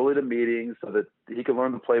come early to meetings so that he could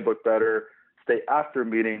learn the playbook better, stay after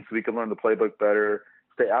meetings so we could learn the playbook better,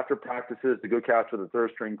 stay after practices to go catch with the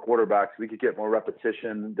third string quarterback so we could get more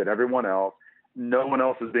repetition than everyone else. No one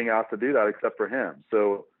else was being asked to do that except for him.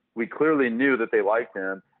 So we clearly knew that they liked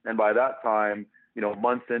him. And by that time,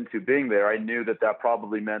 months into being there, I knew that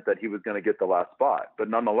probably meant that he was going to get the last spot. But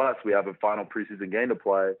nonetheless, we have a final preseason game to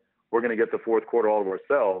play. We're going to get the fourth quarter all of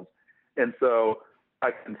ourselves. And so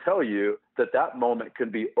I can tell you that moment can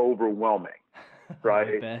be overwhelming,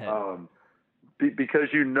 right? because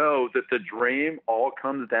you know that the dream all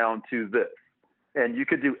comes down to this. And you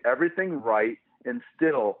could do everything right and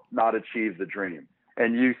still not achieve the dream.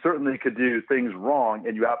 And you certainly could do things wrong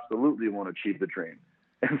and you absolutely won't achieve the dream.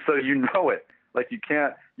 And so you know it. Like you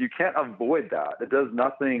can't avoid that. It does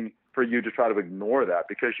nothing for you to try to ignore that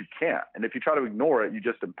because you can't. And if you try to ignore it, you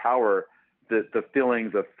just empower the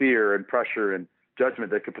feelings of fear and pressure and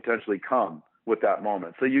judgment that could potentially come with that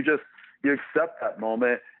moment. So you accept that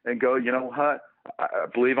moment and go, you know what? I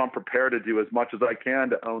believe I'm prepared to do as much as I can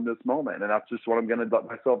to own this moment. And that's just what I'm going to let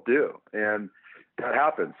myself do. And that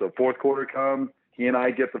happens. So fourth quarter comes, he and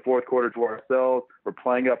I get the fourth quarter to ourselves. We're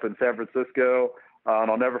playing up in San Francisco.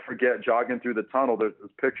 And I'll never forget jogging through the tunnel. There's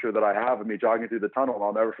this picture that I have of me jogging through the tunnel, and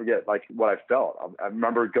I'll never forget like what I felt. I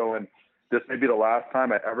remember going, this may be the last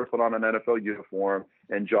time I ever put on an NFL uniform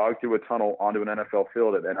and jogged through a tunnel onto an NFL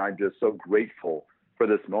field. And I'm just so grateful for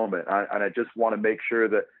this moment. And I just want to make sure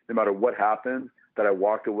that no matter what happens, that I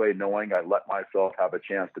walked away knowing I let myself have a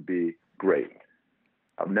chance to be great.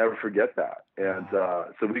 I'll never forget that. And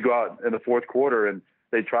so we go out in the fourth quarter, and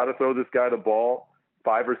they try to throw this guy the ball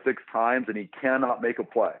 5 or 6 times, and he cannot make a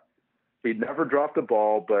play. He never dropped the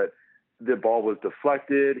ball, but the ball was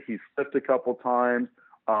deflected. He slipped a couple times.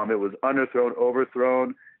 It was underthrown,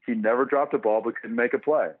 overthrown. He never dropped the ball, but couldn't make a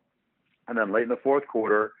play. And then late in the fourth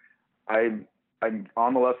quarter, I'm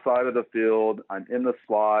on the left side of the field. I'm in the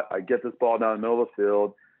slot. I get this ball down the middle of the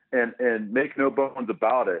field, and make no bones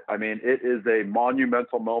about it. I mean, it is a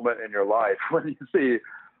monumental moment in your life when you see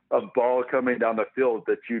a ball coming down the field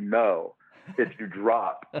that you know, if you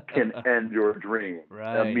drop, can end your dream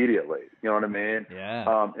immediately. You know what I mean?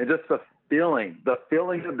 Yeah. And just the feeling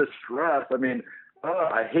of the stress. I mean,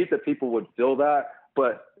 I hate that people would feel that,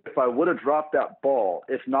 but if I would have dropped that ball,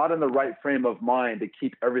 if not in the right frame of mind to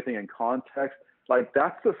keep everything in context, like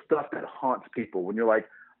that's the stuff that haunts people when you're like,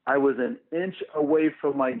 I was an inch away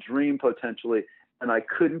from my dream potentially, and I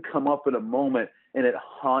couldn't come up in a moment, and it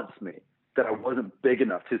haunts me that I wasn't big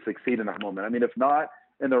enough to succeed in that moment. I mean, if not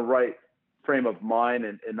in the right frame of mind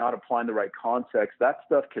and not applying the right context, that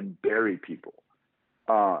stuff can bury people.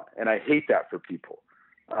 And I hate that for people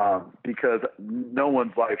because no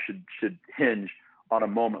one's life should hinge on a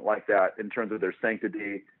moment like that in terms of their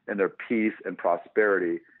sanctity and their peace and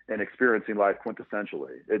prosperity and experiencing life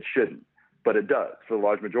quintessentially. It shouldn't, but it does for the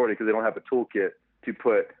large majority because they don't have a toolkit to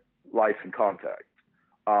put life in context.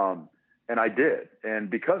 And I did. And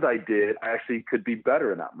because I did, I actually could be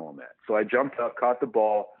better in that moment. So I jumped up, caught the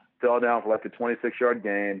ball, fell down for like a 26-yard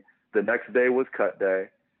gain. The next day was cut day.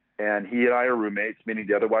 And he and I are roommates, meaning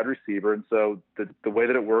the other wide receiver. And so the way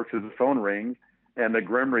that it works is the phone rings, and the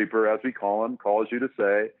Grim Reaper, as we call him, calls you to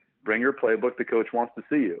say, bring your playbook, the coach wants to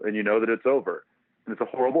see you. And you know that it's over. And it's a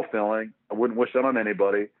horrible feeling. I wouldn't wish that on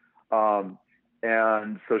anybody.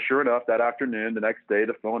 And so sure enough, that afternoon, the next day,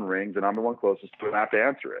 the phone rings, and I'm the one closest to it, and I have to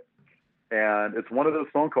answer it. And it's one of those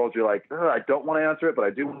phone calls you're like, I don't want to answer it, but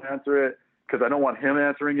I do want to answer it because I don't want him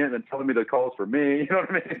answering it and then telling me the call's for me. You know what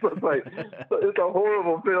I mean? So it's like, it's a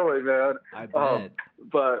horrible feeling, man. I bet.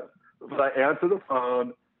 But I answer the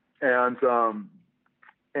phone, and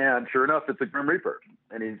sure enough, it's a Grim Reaper,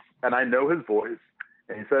 and I know his voice,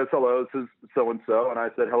 and he says, hello, this is so-and-so. And I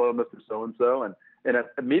said, hello, Mr. So-and-so. And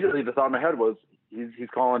immediately the thought in my head was, he's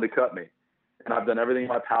calling to cut me. And I've done everything in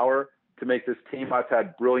my power to make this team. I've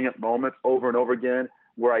had brilliant moments over and over again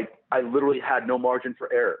where I literally had no margin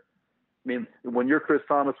for error. I mean, when you're Chris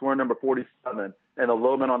Thomas wearing number 47 and a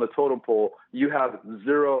low man on the totem pole, you have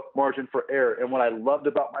zero margin for error. And what I loved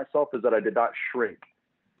about myself is that I did not shrink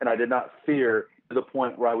and I did not fear to the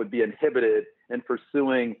point where I would be inhibited in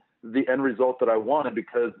pursuing the end result that I wanted,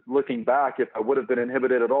 because looking back, if I would have been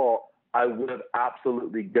inhibited at all, I would have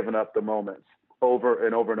absolutely given up the moments over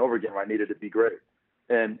and over and over again where I needed to be great.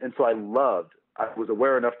 And so I was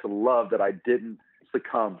aware enough to love that I didn't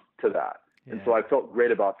succumb to that. Yeah. And so I felt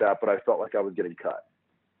great about that, but I felt like I was getting cut.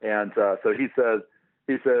 And so he says,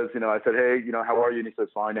 I said, hey, how are you? And he says,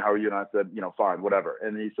 fine. How are you? And I said, fine, whatever.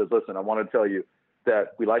 And he says, listen, I want to tell you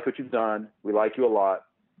that we like what you've done. We like you a lot.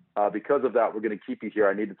 Because of that, we're going to keep you here.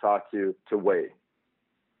 I need to talk to Wade.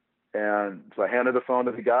 And so I handed the phone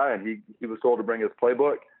to the guy, and he was told to bring his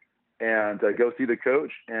playbook and go see the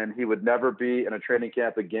coach, and he would never be in a training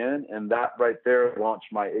camp again. And that right there launched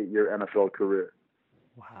my 8-year NFL career.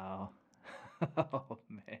 Wow. Oh,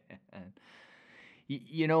 man.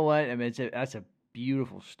 You know what? I mean, that's a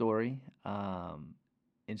beautiful story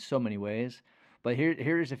in so many ways. But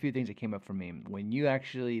here's a few things that came up for me. When you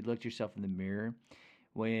actually looked yourself in the mirror,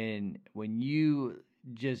 when you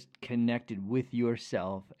just connected with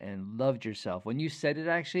yourself and loved yourself. When you said it,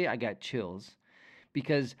 actually, I got chills,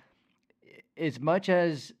 because as much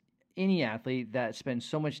as any athlete that spends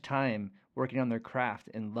so much time working on their craft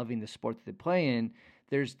and loving the sport that they play in,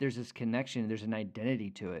 there's this connection, there's an identity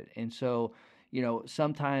to it. And so,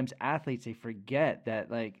 sometimes athletes, they forget that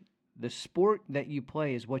like the sport that you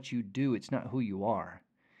play is what you do, it's not who you are.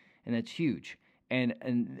 And that's huge. And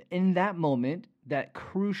in that moment, that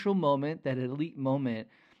crucial moment, that elite moment,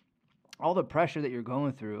 all the pressure that you're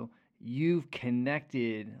going through, you've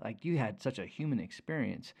connected, like you had such a human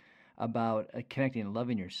experience about connecting and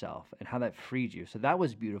loving yourself and how that freed you. So that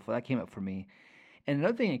was beautiful. That came up for me. And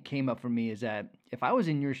another thing that came up for me is that if I was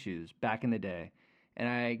in your shoes back in the day and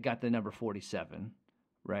I got the number 47,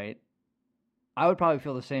 right, I would probably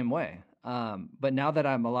feel the same way. But now that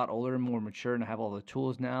I'm a lot older and more mature and I have all the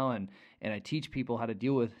tools now and I teach people how to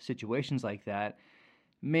deal with situations like that,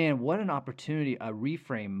 man, what an opportunity, a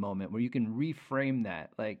reframe moment where you can reframe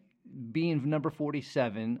that. Like being number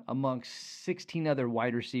 47 amongst 16 other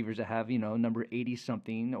wide receivers that have, number 80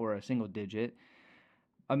 something or a single digit.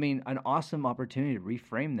 I mean, an awesome opportunity to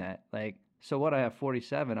reframe that. Like, so what, I have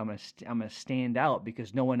 47, I'm going to stand out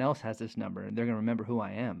because no one else has this number and they're going to remember who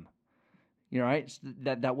I am. Right? It's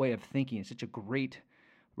that way of thinking is such a great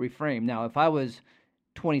reframe. Now, if I was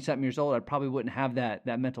 20-something years old, I probably wouldn't have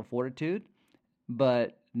that mental fortitude.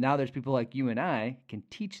 But now there's people like you and I can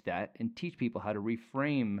teach that and teach people how to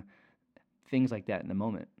reframe things like that in the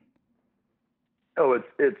moment. Oh,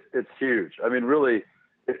 it's huge. I mean, really,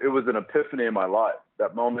 it was an epiphany in my life.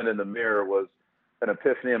 That moment in the mirror was an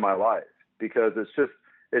epiphany in my life because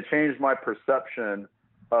it changed my perception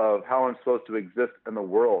of how I'm supposed to exist in the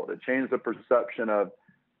world. It changed the perception of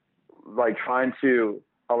like trying to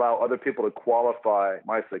allow other people to qualify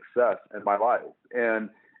my success in my life. And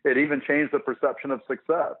it even changed the perception of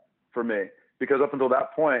success for me because up until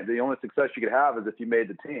that point, the only success you could have is if you made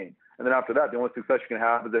the team. And then after that, the only success you can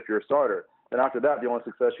have is if you're a starter. And after that, the only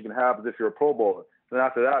success you can have is if you're a Pro Bowler. And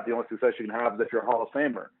after that, the only success you can have is if you're a Hall of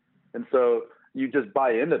Famer. And so you just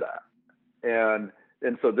buy into that.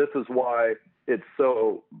 And so this is why it's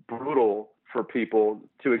so brutal for people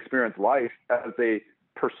to experience life as they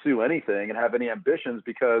pursue anything and have any ambitions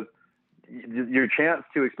because your chance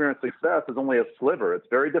to experience success is only a sliver. It's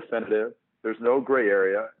very definitive. There's no gray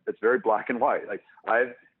area. It's very black and white. Like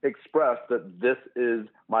I've expressed that this is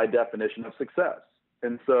my definition of success.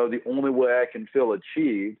 And so the only way I can feel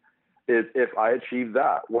achieved is if I achieve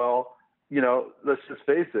that. Well, let's just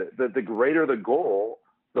face it, that the greater the goal,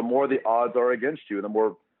 the more the odds are against you, the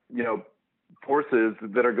more, forces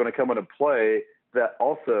that are going to come into play that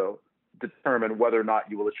also determine whether or not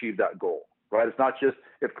you will achieve that goal, right? It's not just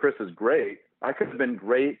if Chris is great, I could have been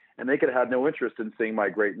great and they could have had no interest in seeing my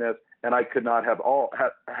greatness. And I could not have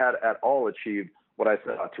had at all achieved what I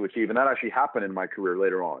set out to achieve. And that actually happened in my career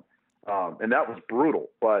later on. And that was brutal,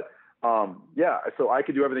 but so I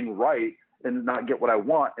could do everything right and not get what I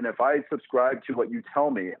want. And if I subscribe to what you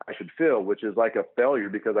tell me I should feel, which is like a failure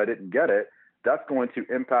because I didn't get it, that's going to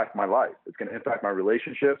impact my life. It's going to impact my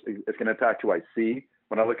relationships. It's going to impact who I see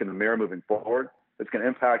when I look in the mirror moving forward. It's going to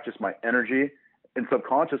impact just my energy. And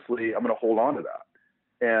subconsciously, I'm going to hold on to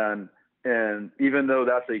that. And even though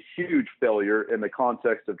that's a huge failure in the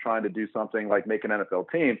context of trying to do something like make an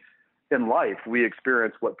NFL team, in life, we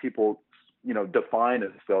experience what people, define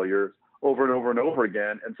as failures over and over and over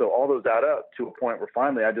again. And so all those add up to a point where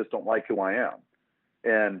finally I just don't like who I am.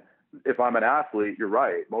 And if I'm an athlete, you're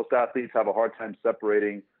right. Most athletes have a hard time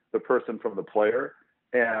separating the person from the player.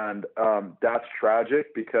 And that's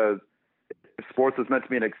tragic because sports is meant to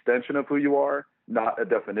be an extension of who you are, not a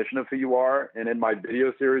definition of who you are. And in my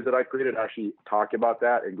video series that I created, I actually talk about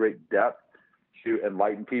that in great depth to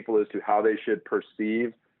enlighten people as to how they should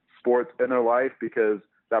perceive sports in their life, because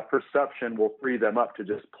that perception will free them up to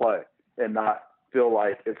just play and not feel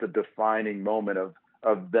like it's a defining moment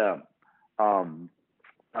of them.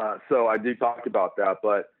 So I do talk about that,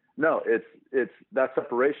 but no, it's that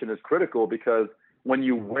separation is critical because when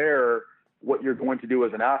you wear what you're going to do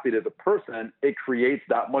as an athlete, as a person, it creates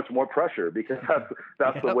that much more pressure because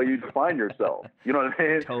that's the way you define yourself. You know what I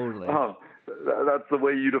mean? Totally. That's the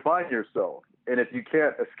way you define yourself. And if you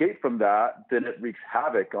can't escape from that, then it wreaks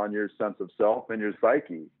havoc on your sense of self and your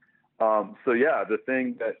psyche. The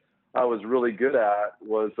thing that I was really good at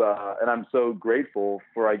was, and I'm so grateful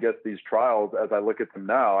for, I guess, these trials as I look at them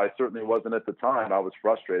now. I certainly wasn't at the time. I was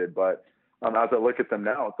frustrated, but as I look at them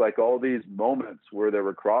now, it's like all these moments where there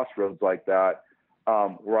were crossroads like that,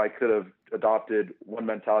 where I could have adopted one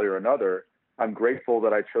mentality or another. I'm grateful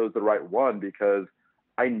that I chose the right one because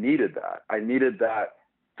I needed that. I needed that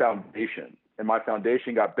foundation, and my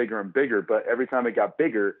foundation got bigger and bigger. But every time it got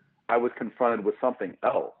bigger, I was confronted with something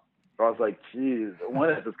else. I was like, geez, when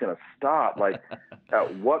is this going to stop? Like,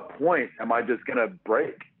 at what point am I just going to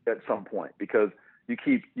break? at some point because you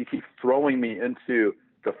keep throwing me into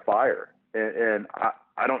the fire, and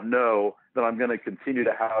I don't know that I'm going to continue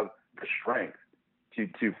to have the strength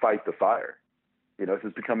to fight the fire. This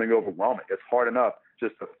is becoming overwhelming. It's hard enough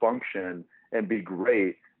just to function and be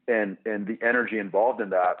great, and the energy involved in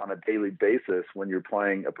that on a daily basis when you're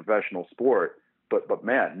playing a professional sport. But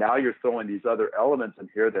man, now you're throwing these other elements in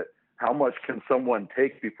here that how much can someone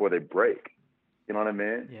take before they break? You know what I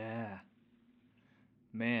mean? Yeah.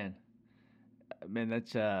 Man,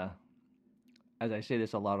 that's as I say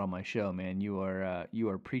this a lot on my show, man, you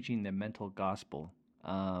are preaching the mental gospel.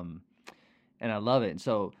 And I love it. And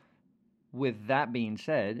so with that being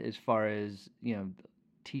said, as far as,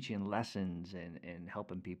 teaching lessons and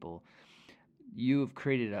helping people, you've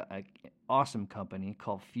created a awesome company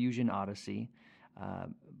called Fusion Odyssey.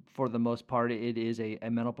 For the most part, it is a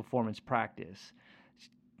mental performance practice.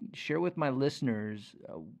 Share with my listeners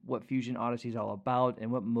what Fusion Odyssey is all about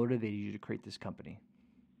and what motivated you to create this company.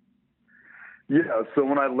 Yeah, so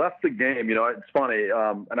when I left the game, it's funny,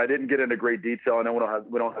 and I didn't get into great detail. I know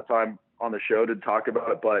we don't have time on the show to talk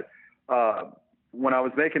about it, but when I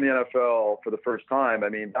was making the NFL for the first time, I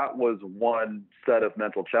mean, that was one set of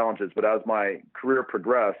mental challenges. But as my career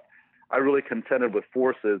progressed, I really contended with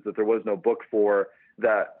forces that there was no book for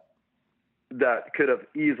that could have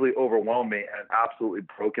easily overwhelmed me and absolutely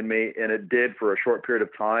broken me. And it did for a short period of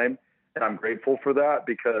time. And I'm grateful for that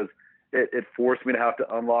because it forced me to have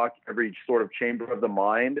to unlock every sort of chamber of the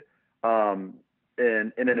mind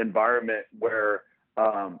in an environment where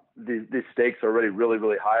the stakes are already really,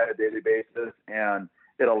 really high on a daily basis. And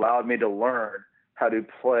it allowed me to learn how to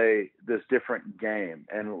play this different game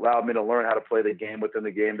and allowed me to learn how to play the game within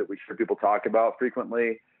the game that we hear people talk about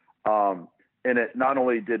frequently. And it not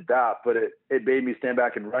only did that, but it made me stand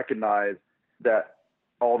back and recognize that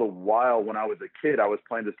all the while when I was a kid, I was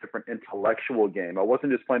playing this different intellectual game. I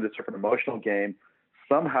wasn't just playing this different emotional game.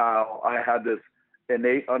 Somehow I had this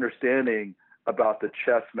innate understanding about the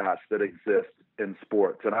chess match that exists in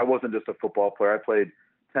sports. And I wasn't just a football player. I played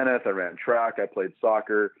tennis, I ran track, I played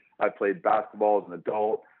soccer, I played basketball as an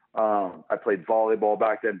adult. I played volleyball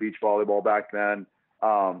back then, beach volleyball back then.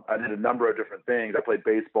 I did a number of different things. I played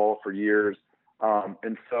baseball for years.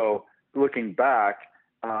 And so looking back,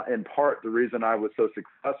 in part, the reason I was so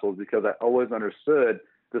successful is because I always understood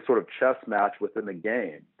this sort of chess match within the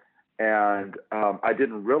game. And I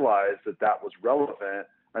didn't realize that was relevant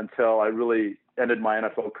until I really ended my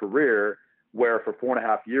NFL career, where for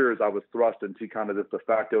 4.5 years I was thrust into kind of this de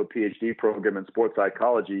facto PhD program in sports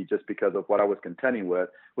psychology just because of what I was contending with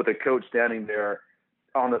a coach standing there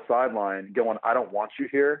on the sideline going, I don't want you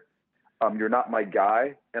here. You're not my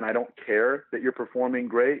guy, and I don't care that you're performing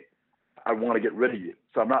great. I want to get rid of you.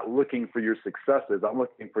 So I'm not looking for your successes. I'm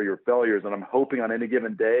looking for your failures, and I'm hoping on any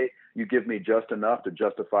given day you give me just enough to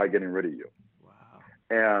justify getting rid of you. Wow.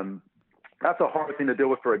 And that's a hard thing to deal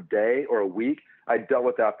with for a day or a week. I dealt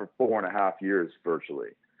with that for 4.5 years virtually.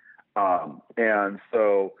 And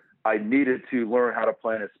so I needed to learn how to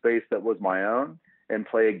play in a space that was my own and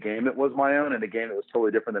play a game that was my own and a game that was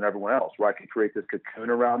totally different than everyone else, where I could create this cocoon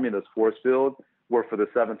around me, this force field, where for the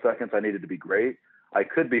 7 seconds I needed to be great, I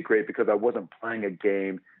could be great because I wasn't playing a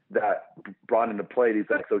game that brought into play these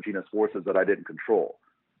exogenous forces that I didn't control.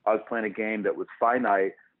 I was playing a game that was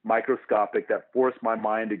finite, microscopic, that forced my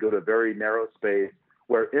mind to go to a very narrow space,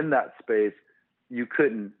 where in that space you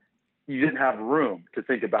didn't have room to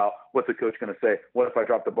think about what's the coach going to say. What if I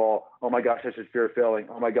drop the ball? Oh my gosh, I should fear of failing.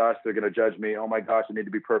 Oh my gosh, they're going to judge me. Oh my gosh, I need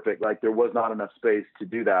to be perfect. Like there was not enough space to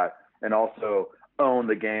do that and also own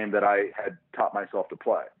the game that I had taught myself to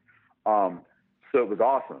play. So it was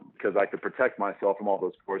awesome because I could protect myself from all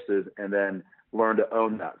those forces and then learn to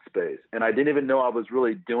own that space. And I didn't even know I was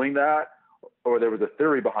really doing that, or there was a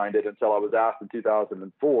theory behind it, until I was asked in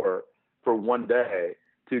 2004 for one day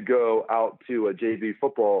to go out to a JV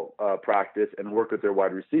football practice and work with their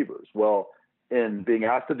wide receivers. Well, in being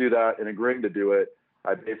asked to do that and agreeing to do it,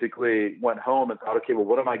 I basically went home and thought, okay, well,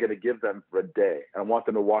 what am I going to give them for a day? I want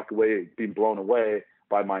them to walk away, be blown away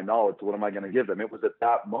by my knowledge. So what am I going to give them? It was at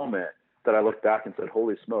that moment that I looked back and said,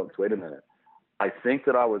 holy smokes, wait a minute. I think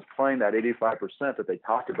that I was playing that 85% that they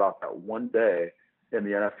talked about that one day in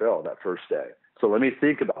the NFL, that first day. So let me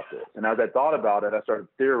think about this. And as I thought about it, I started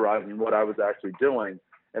theorizing what I was actually doing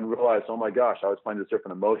and realized, oh my gosh, I was playing this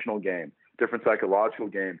different emotional game, different psychological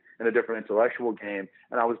game, and a different intellectual game.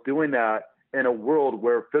 And I was doing that in a world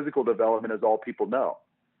where physical development is all people know.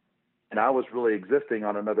 And I was really existing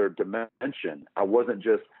on another dimension. I wasn't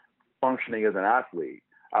just functioning as an athlete.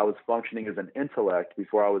 I was functioning as an intellect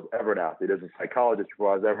before I was ever an athlete, as a psychologist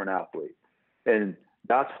before I was ever an athlete. And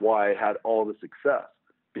that's why I had all the success,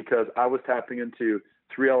 because I was tapping into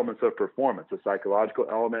three elements of performance: the psychological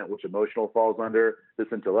element, which emotional falls under, this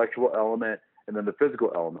intellectual element, and then the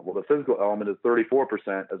physical element. Well, the physical element is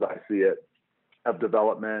 34%, as I see it, of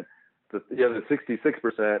development. The other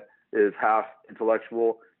 66% is half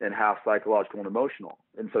intellectual and half psychological and emotional.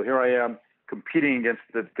 And so here I am competing against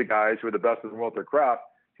the guys who are the best in the world at their craft,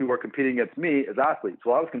 who are competing against me as athletes.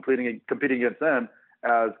 Well, I was competing against them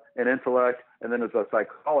as an intellect, and then as a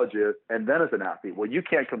psychologist, and then as an athlete. Well, you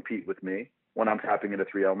can't compete with me when I'm tapping into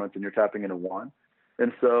three elements and you're tapping into one.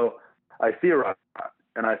 And so I theorized that,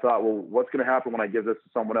 and I thought, well, what's going to happen when I give this to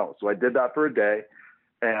someone else? So I did that for a day,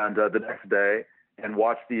 and the next day, and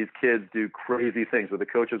watched these kids do crazy things where the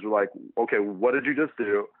coaches were like, okay, what did you just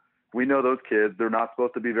do? We know those kids, they're not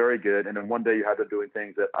supposed to be very good. And then one day you had them doing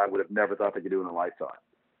things that I would have never thought they could do in a lifetime.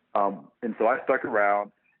 And so I stuck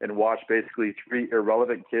around and watched basically three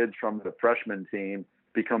irrelevant kids from the freshman team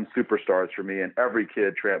become superstars for me. And every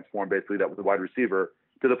kid transformed basically that was a wide receiver,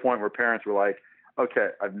 to the point where parents were like, okay,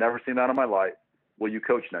 I've never seen that in my life. Will you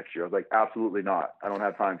coach next year? I was like, absolutely not. I don't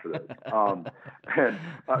have time for this. And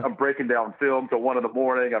I'm breaking down film till 1 a.m.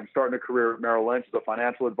 I'm starting a career at Merrill Lynch as a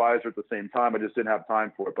financial advisor at the same time. I just didn't have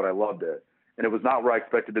time for it, but I loved it. And it was not where I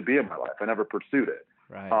expected to be in my life. I never pursued it.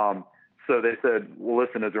 Right. So they said, well,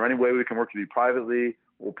 listen, is there any way we can work with you privately?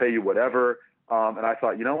 We'll pay you whatever. And I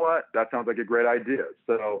thought, you know what? That sounds like a great idea.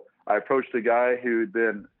 So I approached a guy who'd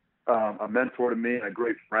been a mentor to me and a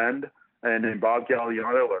great friend, and named Bob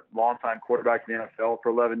Galliano, a longtime quarterback in the NFL for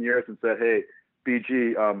 11 years, and said, hey,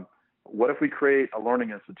 BG, what if we create a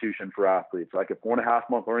learning institution for athletes, like a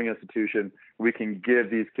 4.5-month learning institution? We can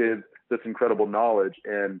give these kids this incredible knowledge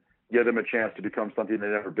and give them a chance to become something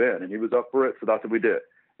they've never been. And he was up for it, so that's what we did.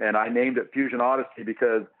 And I named it Fusion Odyssey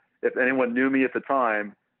because if anyone knew me at the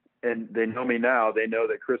time, and they know me now, they know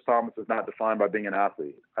that Chris Thomas is not defined by being an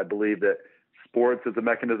athlete. I believe that sports is a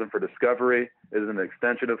mechanism for discovery. It is an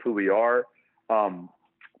extension of who we are.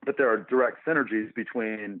 But there are direct synergies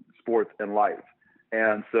between sports and life.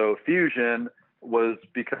 And so fusion was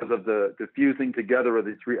because of the fusing together of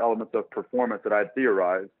these three elements of performance that I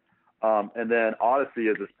theorized. And then Odyssey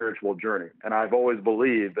is a spiritual journey. And I've always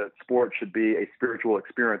believed that sports should be a spiritual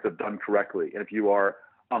experience if done correctly. And if you are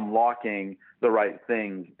unlocking the right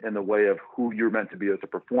things in the way of who you're meant to be as a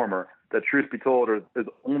performer, that, truth be told, is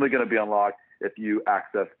only going to be unlocked if you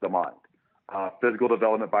access the mind. Physical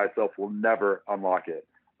development by itself will never unlock it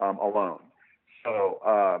alone.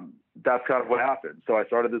 So that's kind of what happened. So I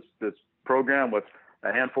started this program with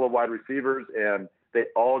a handful of wide receivers, and they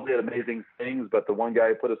all did amazing things. But the one guy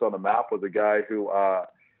who put us on the map was a guy who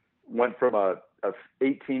went from a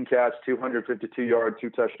 18-catch, 252-yard,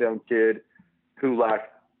 2-touchdown kid who lacked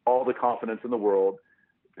all the confidence in the world,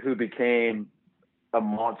 who became a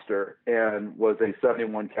monster and was a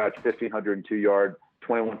 71-catch, 1,502-yard,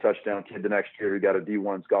 21-touchdown kid the next year who got a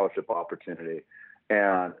D1 scholarship opportunity.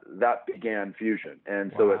 And that began fusion.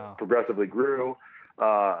 And so it progressively grew.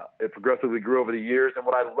 It progressively grew over the years. And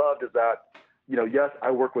what I loved is that, yes, I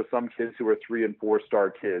work with some kids who are 3- and 4-star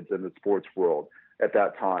kids in the sports world at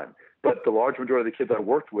that time. But the large majority of the kids I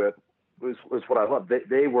worked with was what I loved.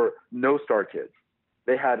 They were no-star kids.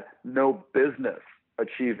 They had no business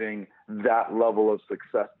achieving that level of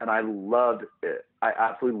success, and I loved it. I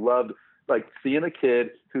absolutely loved seeing a kid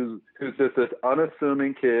who's just this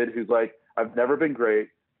unassuming kid who's like, I've never been great.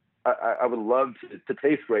 I would love to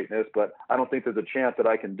taste greatness, but I don't think there's a chance that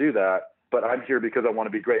I can do that. But I'm here because I want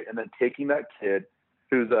to be great. And then taking that kid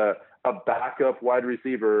who's a backup wide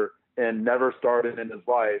receiver and never started in his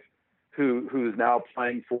life, who's now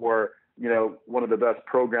playing for one of the best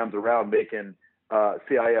programs around, making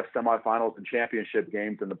CIF semifinals and championship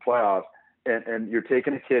games in the playoffs. And you're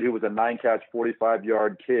taking a kid who was a 9-catch,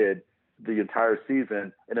 45-yard kid the entire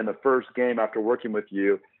season. And in the first game after working with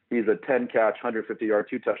you, he's a 10-catch, 150-yard,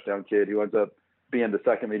 2-touchdown kid who ends up being the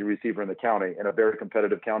second leading receiver in the county, in a very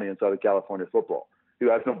competitive county in Southern California football, who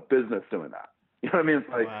has no business doing that. You know what I mean? It's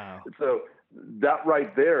like, wow. So that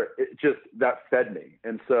right there, that fed me.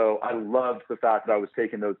 And so I loved the fact that I was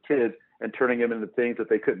taking those kids and turning them into things that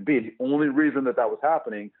they couldn't be. The only reason that was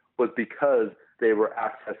happening was because they were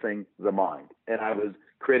accessing the mind. And I was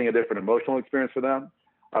creating a different emotional experience for them.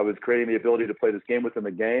 I was creating the ability to play this game within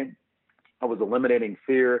the game. I was eliminating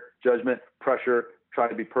fear, judgment, pressure, trying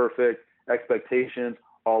to be perfect, expectations,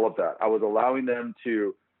 all of that. I was allowing them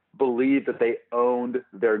to believe that they owned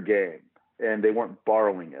their game and they weren't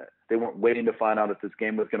borrowing it. They weren't waiting to find out if this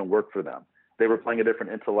game was going to work for them. They were playing a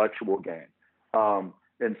different intellectual game.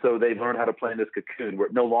 And so they learned how to play in this cocoon where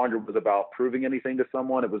it no longer was about proving anything to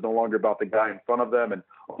someone. It was no longer about the guy in front of them and,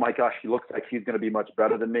 oh my gosh, he looks like he's going to be much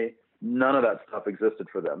better than me. None of that stuff existed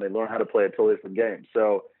for them. They learned how to play a totally different game.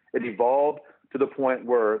 So it evolved to the point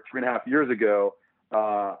where 3.5 years ago,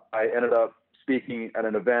 I ended up speaking at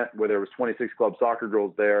an event where there was 26 club soccer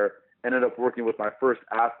girls there, ended up working with my first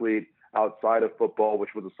athlete outside of football, which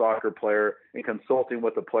was a soccer player, and consulting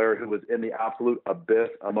with a player who was in the absolute abyss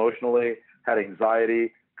emotionally, had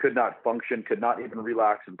anxiety, could not function, could not even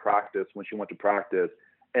relax in practice when she went to practice.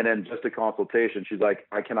 And then just a consultation, she's like,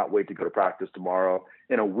 I cannot wait to go to practice tomorrow.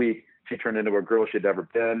 In a week, she turned into a girl she'd never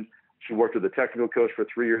been. She worked with a technical coach for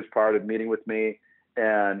 3 years prior to meeting with me,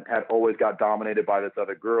 and had always got dominated by this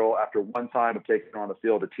other girl. After one time of taking her on the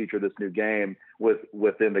field to teach her this new game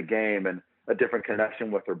within the game and a different connection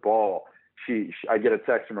with her ball, I get a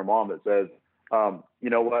text from her mom that says, you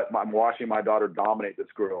know what, I'm watching my daughter dominate this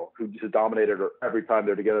girl who just dominated her every time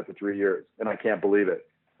they're together for 3 years, and I can't believe it.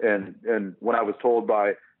 And when I was told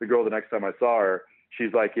by the girl the next time I saw her,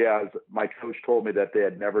 she's like, yeah, my coach told me that they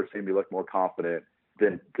had never seen me look more confident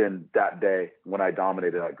than that day when I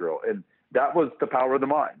dominated that girl. And that was the power of the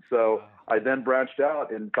mind. So I then branched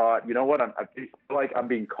out and thought, you know what, I feel like I'm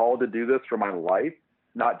being called to do this for my life,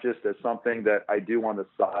 not just as something that I do on the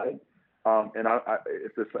side. And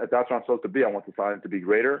if that's what I'm supposed to be, I want the side to be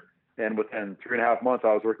greater. And within 3.5 months,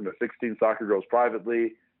 I was working with 16 soccer girls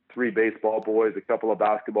privately, 3 baseball boys, a couple of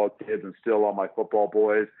basketball kids, and still all my football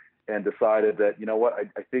boys, and decided that, you know what,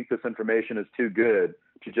 I think this information is too good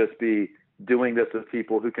to just be doing this with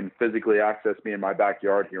people who can physically access me in my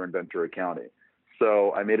backyard here in Ventura County.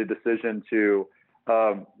 So I made a decision to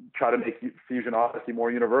try to make Fusion Odyssey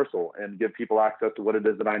more universal and give people access to what it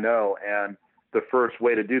is that I know. And the first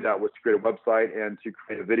way to do that was to create a website and to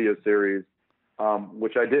create a video series,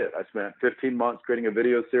 which I did. I spent 15 months creating a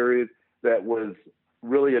video series that was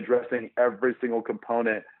really addressing every single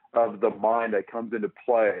component of the mind that comes into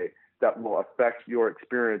play that will affect your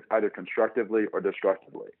experience either constructively or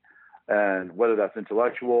destructively. And whether that's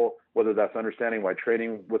intellectual, whether that's understanding why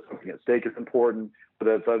training with something at stake is important,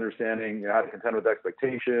 whether that's understanding how to contend with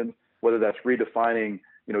expectations, whether that's redefining,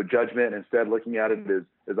 judgment, instead looking at it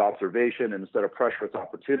as observation, and instead of pressure, it's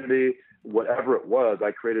opportunity. Whatever it was,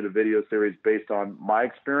 I created a video series based on my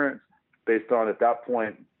experience, based on, at that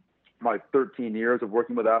point, my 13 years of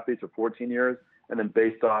working with athletes, or 14 years, and then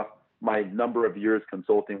based off my number of years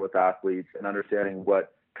consulting with athletes and understanding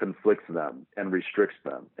what conflicts them and restricts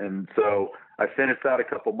them. And so I finished that a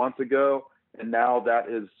couple months ago, and now that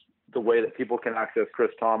is the way that people can access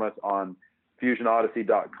Chris Thomas on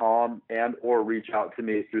fusionodyssey.com, and or reach out to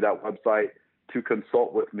me through that website to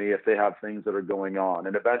consult with me if they have things that are going on.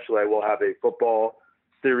 And eventually I will have a football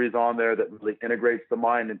series on there that really integrates the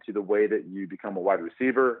mind into the way that you become a wide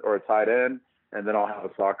receiver or a tight end. And then I'll have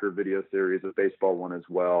a soccer video series, a baseball one as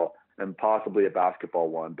well, and possibly a basketball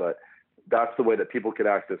one. But that's the way that people could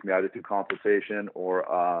access me, either through consultation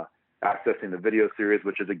or accessing the video series,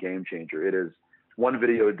 which is a game changer. It is one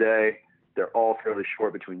video a day. They're all fairly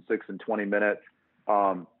short, between 6 and 20 minutes.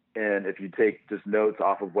 And if you take just notes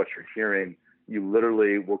off of what you're hearing, you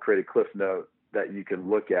literally will create a cliff note that you can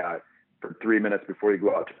look at for 3 minutes before you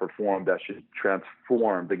go out to perform. That should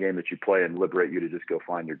transform the game that you play and liberate you to just go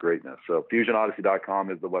find your greatness. So fusionodyssey.com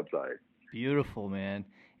is the website. Beautiful, man.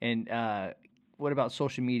 And what about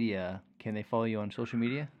social media? Can they follow you on social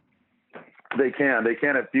media? They can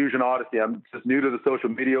at Fusion Odyssey. I'm just new to the social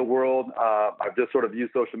media world. I've just sort of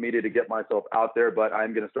used social media to get myself out there, but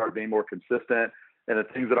I'm going to start being more consistent. And the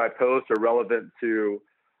things that I post are relevant to,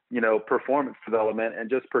 performance development and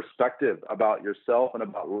just perspective about yourself and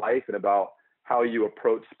about life and about how you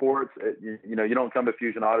approach sports. You don't come to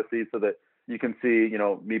Fusion Odyssey so that you can see,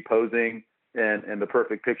 me posing and the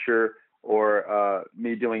perfect picture, or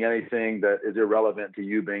me doing anything that is irrelevant to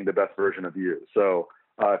you being the best version of you. So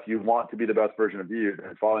if you want to be the best version of you,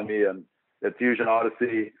 then following me at Fusion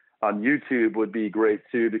Odyssey on YouTube would be great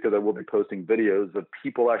too, because I will be posting videos of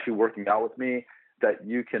people actually working out with me that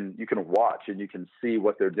you can watch and you can see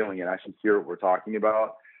what they're doing and actually hear what we're talking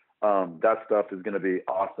about. That stuff is going to be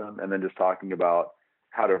awesome. And then just talking about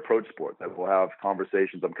how to approach sports. I will have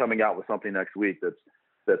conversations. I'm coming out with something next week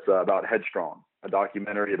that's about Headstrong, a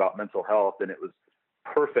documentary about mental health. And it was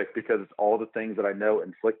perfect because it's all the things that I know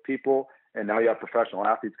inflict people. And now you have professional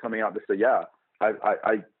athletes coming out to say, yeah,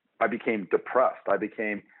 I became depressed. I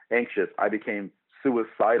became anxious. I became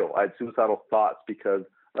suicidal. I had suicidal thoughts because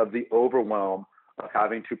of the overwhelm of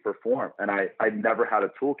having to perform. And I never had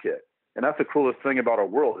a toolkit. And that's the coolest thing about our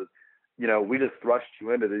world is, we just thrust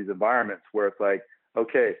you into these environments where it's like,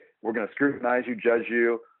 okay, we're going to scrutinize you, judge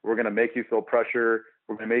you. We're going to make you feel pressure.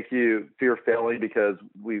 We're going to make you fear failing because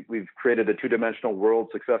we've created a 2-dimensional world,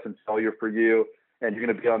 success and failure for you. And you're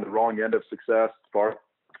going to be on the wrong end of success far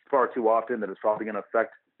too often, that it's probably going to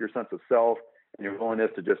affect your sense of self and your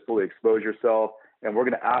willingness to just fully expose yourself. and we're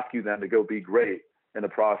going to ask you then to go be great in the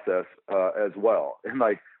process as well. And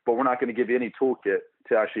but we're not going to give you any toolkit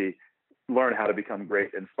to actually learn how to become great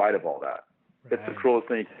in spite of all that. Right. It's the cruelest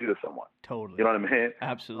thing you can do to someone. Totally. You know what I mean?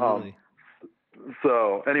 Absolutely.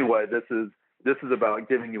 So anyway, this is about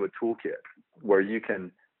giving you a toolkit where you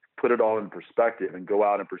can put it all in perspective and go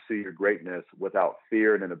out and pursue your greatness without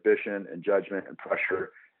fear and inhibition and judgment and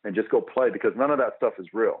pressure, and just go play, because none of that stuff is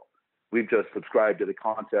real. We've just subscribed to the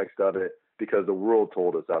context of it because the world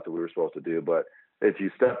told us that's what we were supposed to do. But if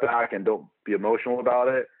you step back and don't be emotional about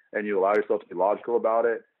it, and you allow yourself to be logical about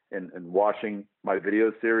it, and watching my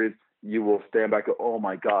video series, you will stand back and go, oh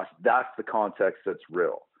my gosh, that's the context that's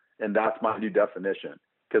real. And that's my new definition,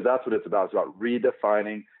 because that's what it's about. It's about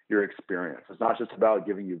redefining your experience. It's not just about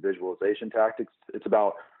giving you visualization tactics. It's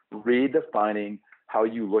about redefining how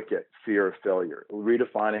you look at fear of failure,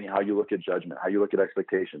 redefining how you look at judgment, how you look at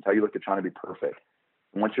expectations, how you look at trying to be perfect.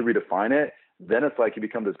 And once you redefine it, then it's like you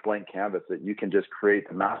become this blank canvas that you can just create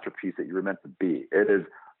the masterpiece that you were meant to be. It is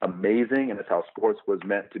amazing, and it's how sports was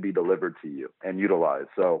meant to be delivered to you and utilized.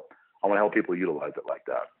 So I want to help people utilize it like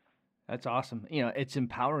that. That's awesome. It's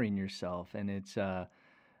empowering yourself, and it's, man,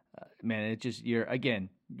 it's just, you're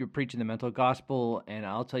preaching the mental gospel. And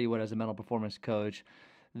I'll tell you what, as a mental performance coach,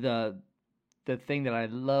 the thing that I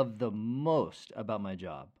love the most about my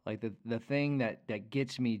job, like the thing that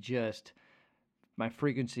gets me just my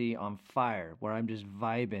frequency on fire, where I'm just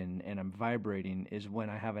vibing and I'm vibrating, is when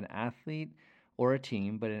I have an athlete or a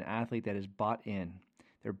team, but an athlete that is bought in.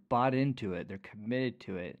 They're bought into it. They're committed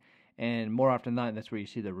to it. And more often than not, that's where you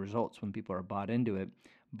see the results, when people are bought into it.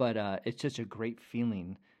 But it's just a great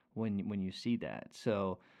feeling when you see that.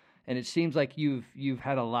 So, and it seems like you've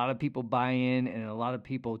had a lot of people buy in, and a lot of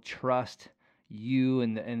people trust you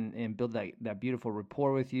and build that beautiful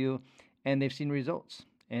rapport with you, and they've seen results.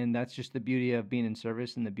 And that's just the beauty of being in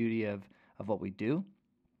service and the beauty of what we do.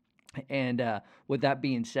 And with that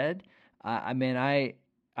being said, I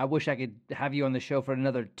wish I could have you on the show for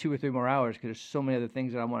another 2 or 3 more hours, because there's so many other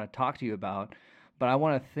things that I want to talk to you about. But I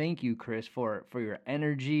want to thank you, Chris, for your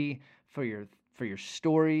energy, for your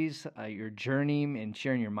stories, your journey, and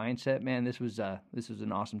sharing your mindset. Man, this was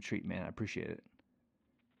an awesome treat, man. I appreciate it.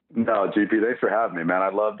 No, GP, thanks for having me, man. I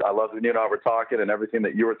loved when you and I were talking, and everything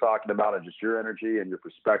that you were talking about, and just your energy and your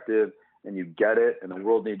perspective, and you get it. And the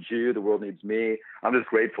world needs you. The world needs me. I'm just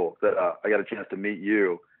grateful that I got a chance to meet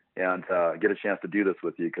you and get a chance to do this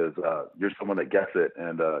with you, because you're someone that gets it,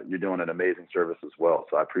 and you're doing an amazing service as well.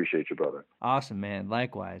 So I appreciate you, brother. Awesome, man.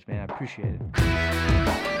 Likewise, man. I appreciate it.